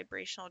that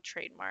vibrational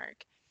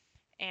trademark,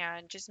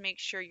 and just make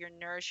sure you're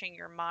nourishing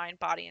your mind,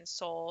 body, and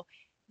soul.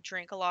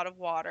 Drink a lot of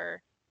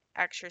water,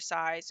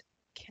 exercise,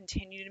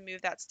 continue to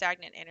move that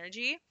stagnant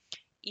energy,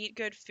 eat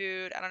good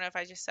food. I don't know if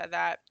I just said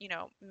that.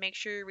 Make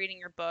sure you're reading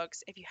your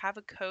books. If you have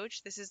a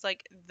coach, this is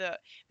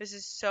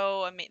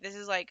so amazing. This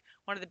is like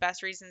one of the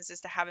best reasons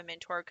is to have a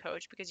mentor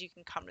coach, because you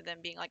can come to them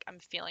being like, I'm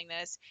feeling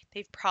this.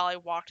 They've probably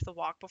walked the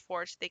walk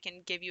before, so they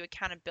can give you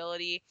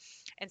accountability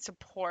and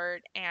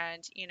support,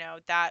 and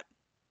that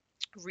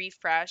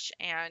refresh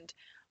and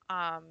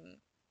um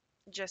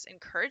just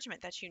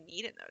encouragement that you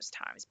need in those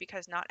times,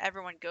 because not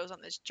everyone goes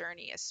on this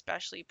journey,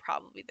 especially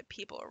probably the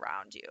people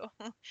around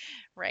you,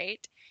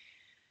 right?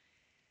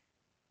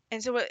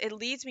 And so it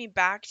leads me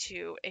back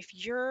to, if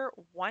you're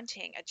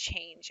wanting a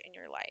change in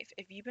your life,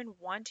 if you've been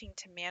wanting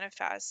to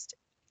manifest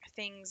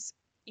things,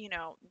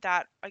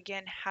 that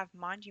again have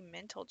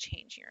monumental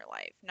change in your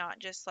life, not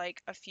just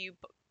like a few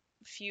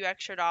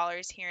extra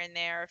dollars here and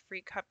there, a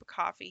free cup of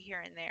coffee here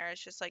and there.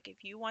 It's just like,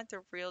 if you want the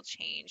real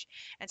change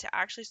and to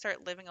actually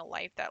start living a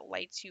life that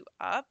lights you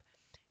up,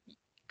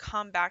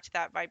 come back to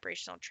that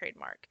vibrational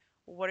trademark.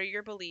 What are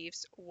your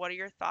beliefs? What are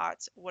your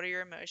thoughts? What are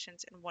your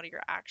emotions? And what are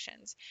your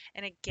actions?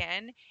 And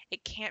again,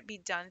 it can't be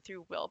done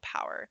through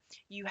willpower.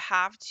 You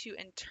have to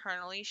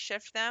internally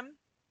shift them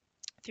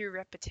through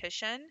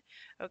repetition,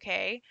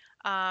 okay?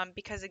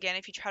 Because again,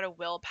 if you try to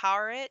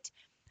willpower it,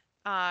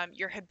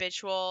 Your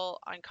habitual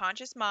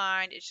unconscious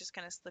mind is just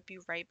going to slip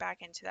you right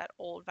back into that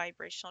old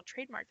vibrational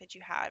trademark that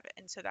you have.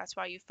 And so that's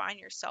why you find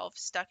yourself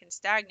stuck and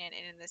stagnant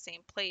and in the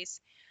same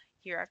place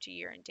year after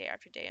year and day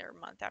after day or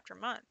month after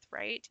month,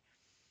 right?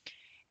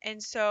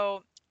 And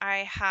so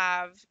I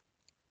have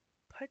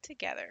put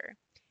together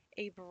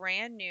a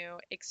brand new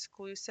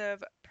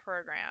exclusive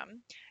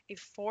program, a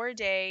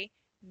 4-day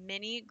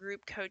mini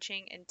group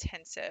coaching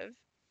intensive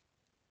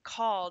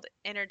called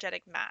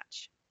Energetic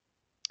Match.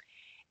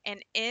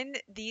 And in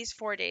these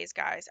 4 days,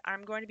 guys,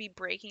 I'm going to be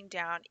breaking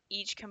down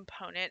each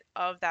component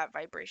of that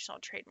vibrational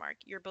trademark,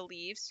 your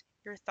beliefs,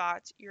 your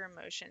thoughts, your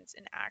emotions,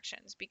 and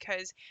actions.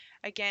 Because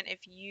again,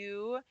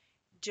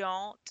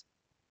 don't,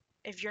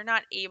 if you're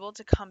not able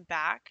to come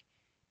back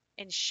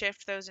and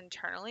shift those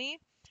internally,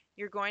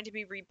 you're going to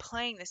be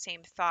replaying the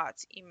same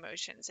thoughts,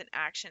 emotions, and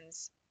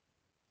actions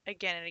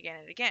again and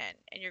again and again.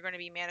 And you're going to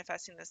be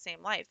manifesting the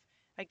same life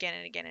again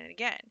and again and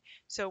again.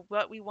 So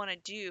what we want to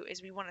do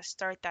is we want to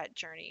start that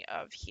journey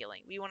of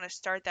healing. We want to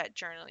start that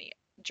journey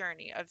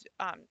of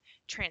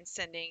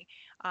transcending.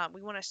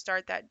 We want to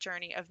start that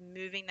journey of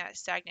moving that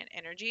stagnant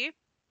energy,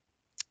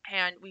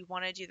 and we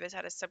want to do this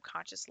at a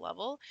subconscious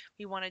level.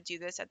 We want to do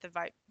this at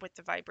with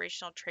the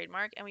vibrational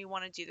trademark, and we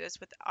want to do this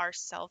with our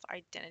self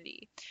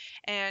identity.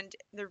 And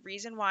the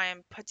reason why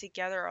I'm put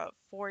together a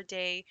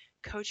 4-day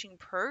coaching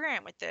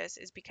program with this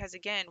is because,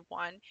 again,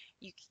 one,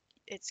 you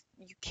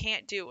you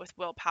can't do it with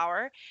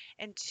willpower,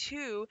 and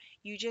two,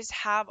 you just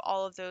have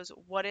all of those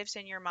what ifs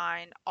in your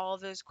mind, all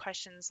of those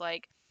questions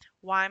like,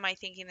 why am I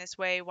thinking this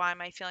way, why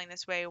am I feeling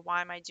this way,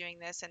 why am I doing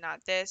this and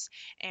not this,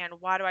 and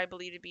why do I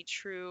believe to be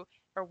true,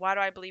 or why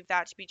do I believe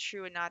that to be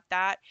true and not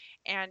that?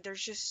 And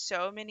there's just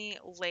so many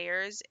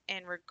layers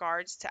in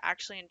regards to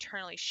actually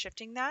internally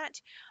shifting that.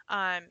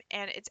 And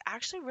it's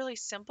actually really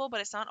simple,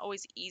 but it's not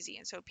always easy.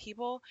 And so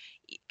people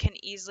can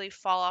easily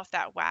fall off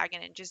that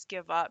wagon and just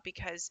give up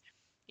because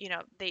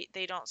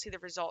they don't see the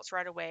results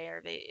right away,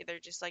 or they're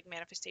just like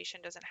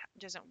manifestation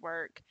doesn't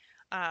work.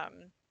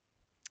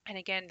 And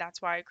again,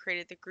 that's why I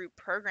created the group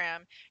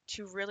program,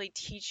 to really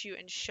teach you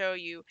and show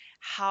you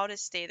how to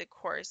stay the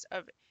course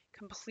of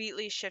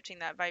completely shifting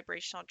that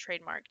vibrational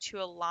trademark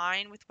to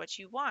align with what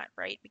you want,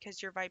 right?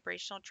 Because your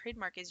vibrational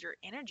trademark is your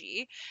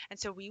energy. And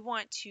so we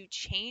want to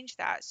change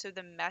that so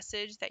the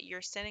message that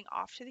you're sending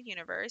off to the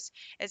universe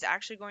is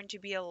actually going to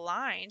be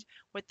aligned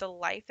with the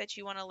life that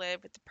you want to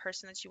live, with the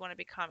person that you want to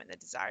become, and the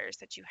desires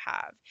that you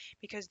have.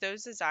 Because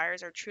those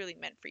desires are truly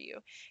meant for you.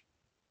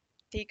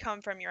 They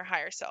come from your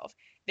higher self.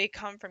 They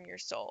come from your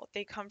soul.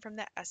 They come from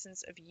the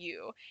essence of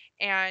you.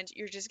 And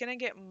you're just going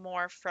to get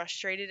more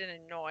frustrated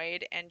and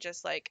annoyed and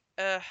just like,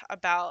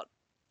 about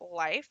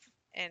life.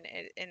 And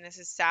this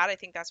is sad. I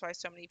think that's why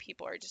so many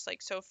people are just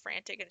like so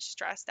frantic and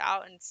stressed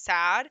out and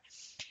sad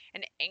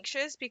and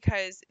anxious,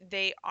 because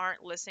they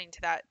aren't listening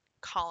to that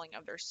calling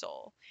of their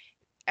soul.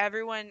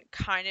 Everyone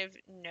kind of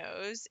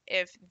knows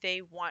if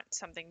they want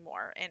something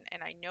more,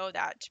 and I know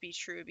that to be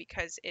true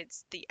because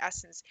it's the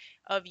essence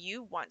of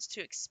you wants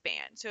to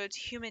expand. So it's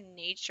human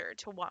nature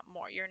to want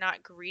more. You're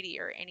not greedy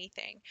or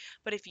anything.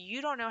 But if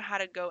you don't know how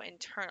to go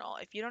internal,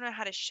 if you don't know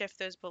how to shift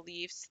those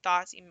beliefs,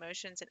 thoughts,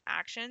 emotions, and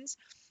actions,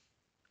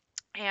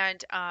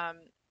 and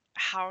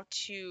how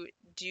to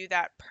do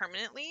that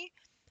permanently,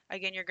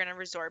 again, you're going to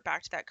resort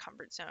back to that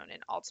comfort zone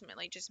and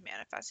ultimately just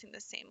manifesting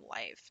the same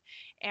life.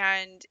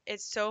 And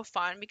it's so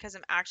fun because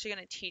I'm actually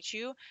going to teach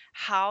you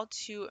how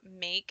to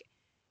make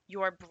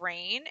your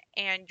brain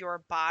and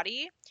your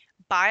body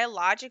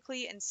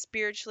biologically and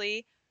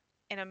spiritually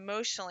and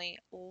emotionally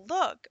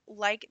look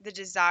like the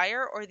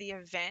desire or the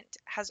event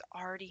has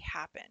already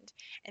happened.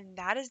 And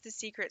that is the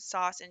secret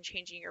sauce in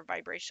changing your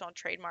vibrational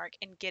trademark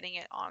and getting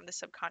it on the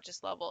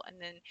subconscious level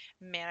and then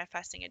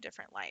manifesting a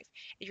different life.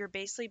 You're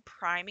basically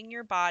priming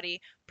your body,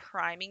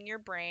 priming your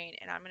brain,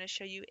 and I'm going to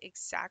show you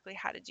exactly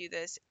how to do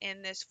this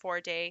in this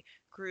 4-day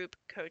group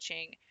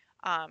coaching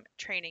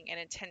training and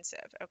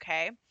intensive.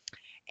 Okay.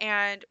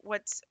 And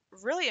what's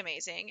really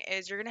amazing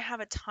is you're going to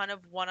have a ton of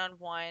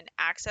one-on-one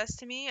access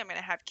to me. I'm going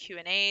to have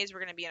Q&As.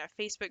 We're going to be in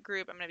a Facebook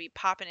group. I'm going to be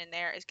popping in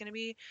there. It's going to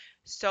be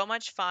so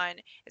much fun.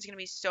 It's going to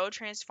be so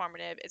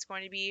transformative. It's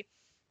going to be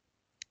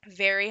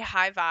very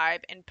high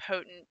vibe and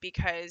potent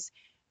because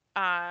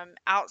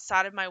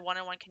outside of my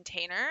one-on-one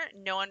container,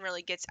 no one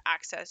really gets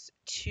access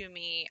to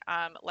me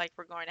like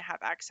we're going to have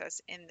access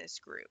in this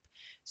group.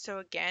 So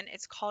again,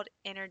 it's called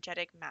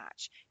Energetic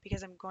Match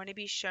because I'm going to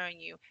be showing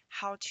you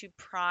how to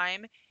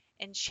prime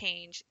and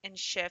change and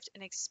shift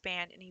and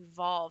expand and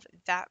evolve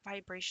that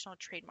vibrational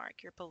trademark,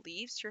 your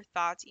beliefs, your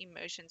thoughts,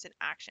 emotions, and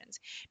actions.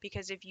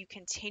 Because if you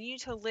continue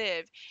to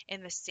live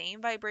in the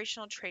same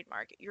vibrational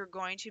trademark, you're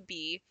going to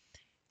be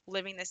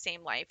living the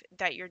same life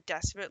that you're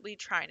desperately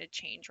trying to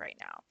change right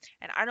now.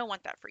 And I don't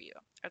want that for you,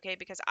 okay?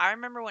 Because I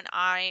remember when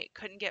I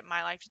couldn't get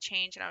my life to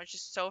change and I was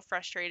just so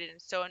frustrated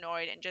and so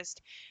annoyed and just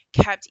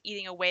kept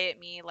eating away at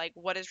me like,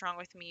 what is wrong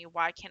with me?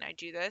 Why can't I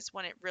do this?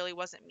 When it really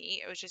wasn't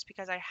me. It was just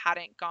because I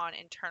hadn't gone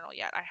internal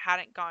yet. I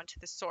hadn't gone to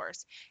the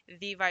source,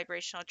 the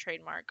vibrational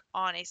trademark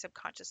on a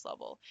subconscious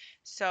level.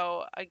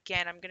 So,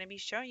 again, I'm going to be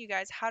showing you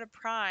guys how to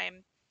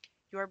prime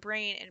your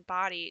brain and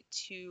body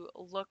to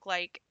look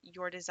like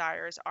your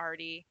desire is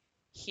already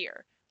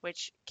here,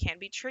 which can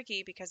be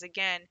tricky because,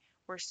 again,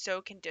 we're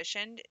so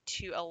conditioned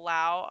to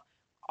allow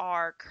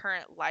our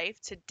current life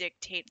to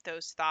dictate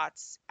those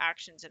thoughts,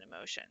 actions, and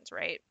emotions,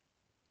 right?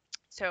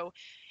 So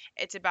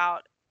it's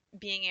about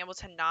being able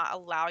to not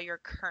allow your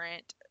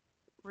current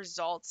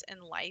results in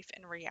life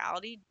and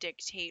reality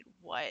dictate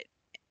what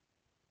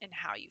and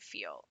how you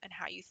feel and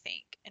how you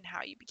think and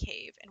how you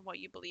behave and what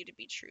you believe to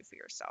be true for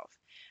yourself.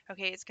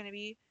 Okay, it's going to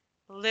be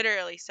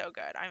literally so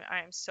good.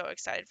 I'm so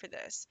excited for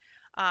this.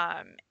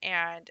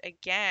 And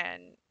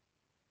again,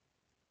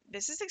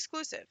 this is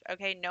exclusive.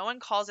 Okay, no one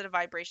calls it a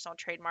vibrational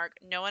trademark.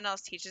 No one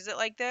else teaches it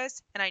like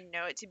this. And I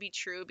know it to be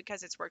true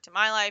because it's worked in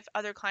my life,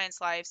 other clients'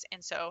 lives.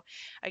 And so,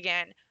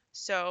 again,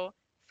 so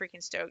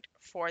freaking stoked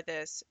for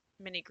this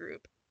mini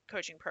group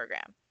coaching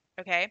program.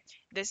 Okay,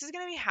 this is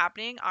going to be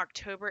happening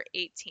October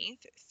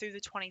 18th through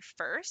the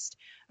 21st.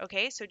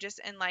 Okay, so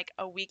just in like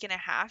a week and a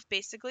half,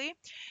 basically.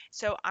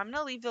 So I'm going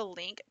to leave the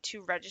link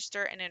to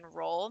register and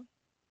enroll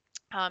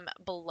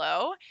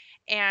below,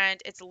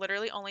 and it's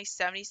literally only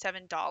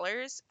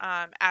 $77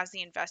 as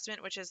the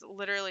investment, which is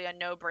literally a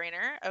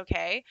no-brainer.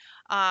 Okay,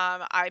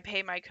 I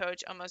pay my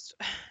coach almost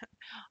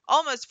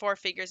four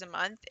figures a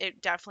month.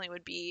 It definitely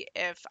would be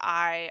if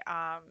I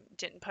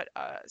didn't put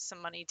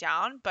some money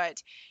down,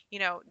 but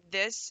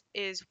this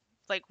is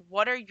like,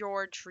 what are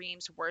your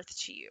dreams worth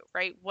to you,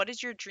 right? What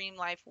is your dream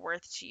life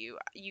worth to you?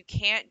 You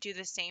can't do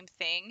the same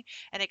thing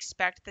and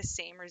expect the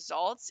same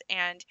results.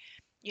 And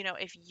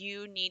if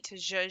you need to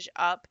zhuzh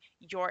up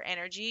your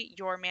energy,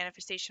 your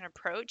manifestation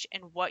approach,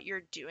 and what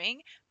you're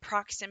doing,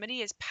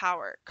 proximity is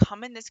power.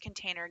 Come in this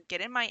container,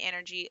 get in my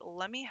energy.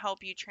 Let me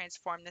help you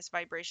transform this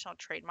vibrational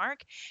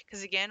trademark.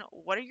 Because again,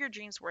 what are your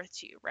dreams worth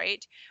to you,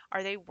 right?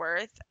 Are they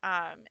worth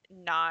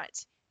not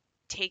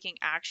taking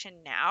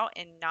action now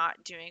and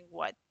not doing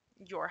what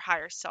your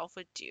higher self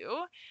would do?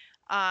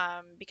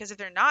 Because if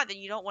they're not, then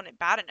you don't want it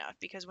bad enough.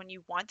 Because when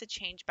you want the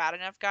change bad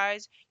enough,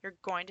 guys, you're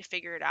going to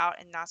figure it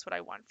out. And that's what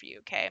I want for you.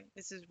 Okay.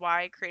 This is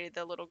why I created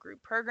the little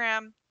group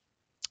program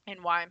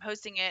and why I'm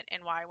hosting it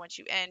and why I want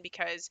you in,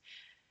 because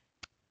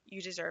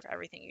you deserve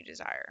everything you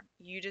desire.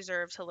 You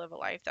deserve to live a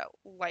life that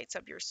lights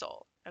up your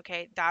soul.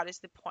 Okay. That is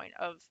the point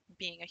of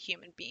being a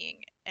human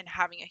being and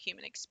having a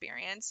human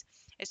experience,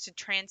 is to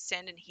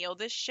transcend and heal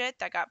this shit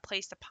that got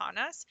placed upon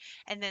us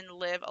and then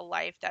live a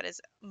life that is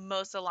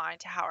most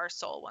aligned to how our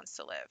soul wants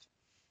to live.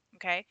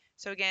 Okay.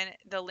 So again,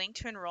 the link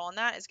to enroll in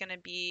that is going to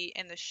be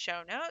in the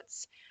show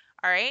notes.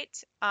 All right.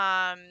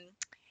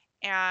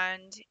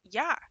 And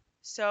yeah,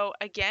 so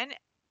again,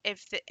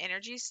 if the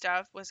energy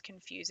stuff was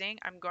confusing,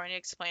 I'm going to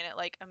explain it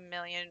like a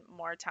million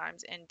more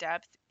times in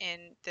depth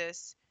in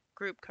this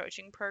group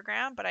coaching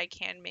program, but I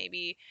can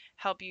maybe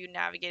help you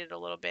navigate it a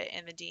little bit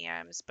in the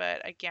DMs.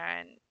 But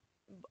again,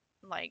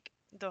 like,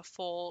 the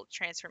full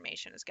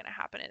transformation is going to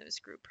happen in this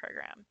group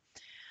program.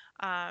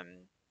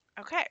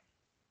 Okay,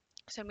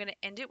 so I'm going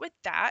to end it with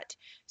that.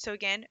 So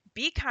again,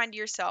 be kind to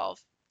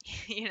yourself,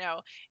 you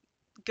know,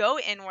 go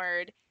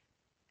inward.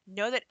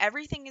 Know that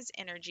everything is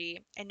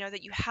energy, and know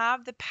that you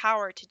have the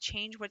power to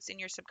change what's in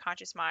your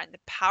subconscious mind, the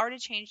power to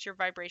change your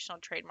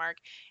vibrational trademark,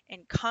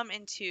 and come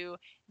into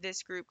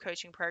this group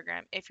coaching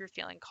program if you're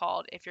feeling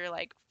called. If you're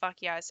like, fuck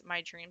yes,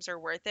 my dreams are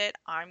worth it,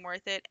 I'm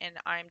worth it, and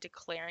I'm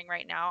declaring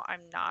right now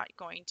I'm not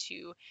going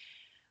to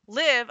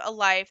live a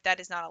life that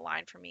is not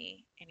aligned for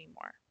me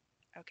anymore.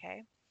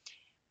 Okay.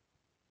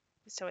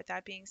 So, with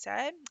that being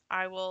said,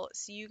 I will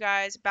see you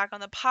guys back on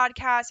the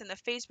podcast, in the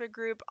Facebook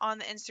group, on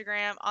the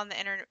Instagram, on the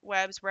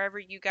interwebs, wherever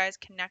you guys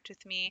connect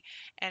with me.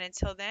 And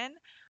until then,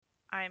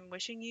 I'm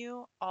wishing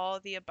you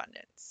all the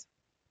abundance.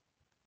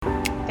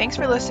 Thanks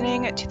for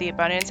listening to the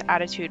Abundance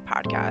Attitude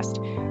podcast.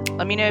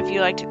 Let me know if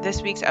you liked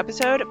this week's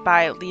episode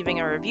by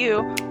leaving a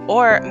review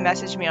or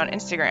message me on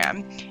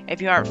Instagram.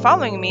 If you aren't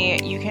following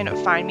me, you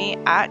can find me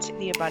at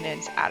the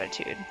Abundance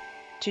Attitude.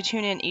 To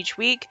tune in each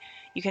week,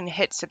 you can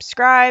hit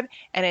subscribe.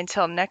 And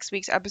until next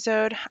week's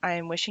episode, I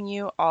am wishing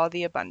you all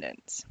the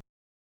abundance.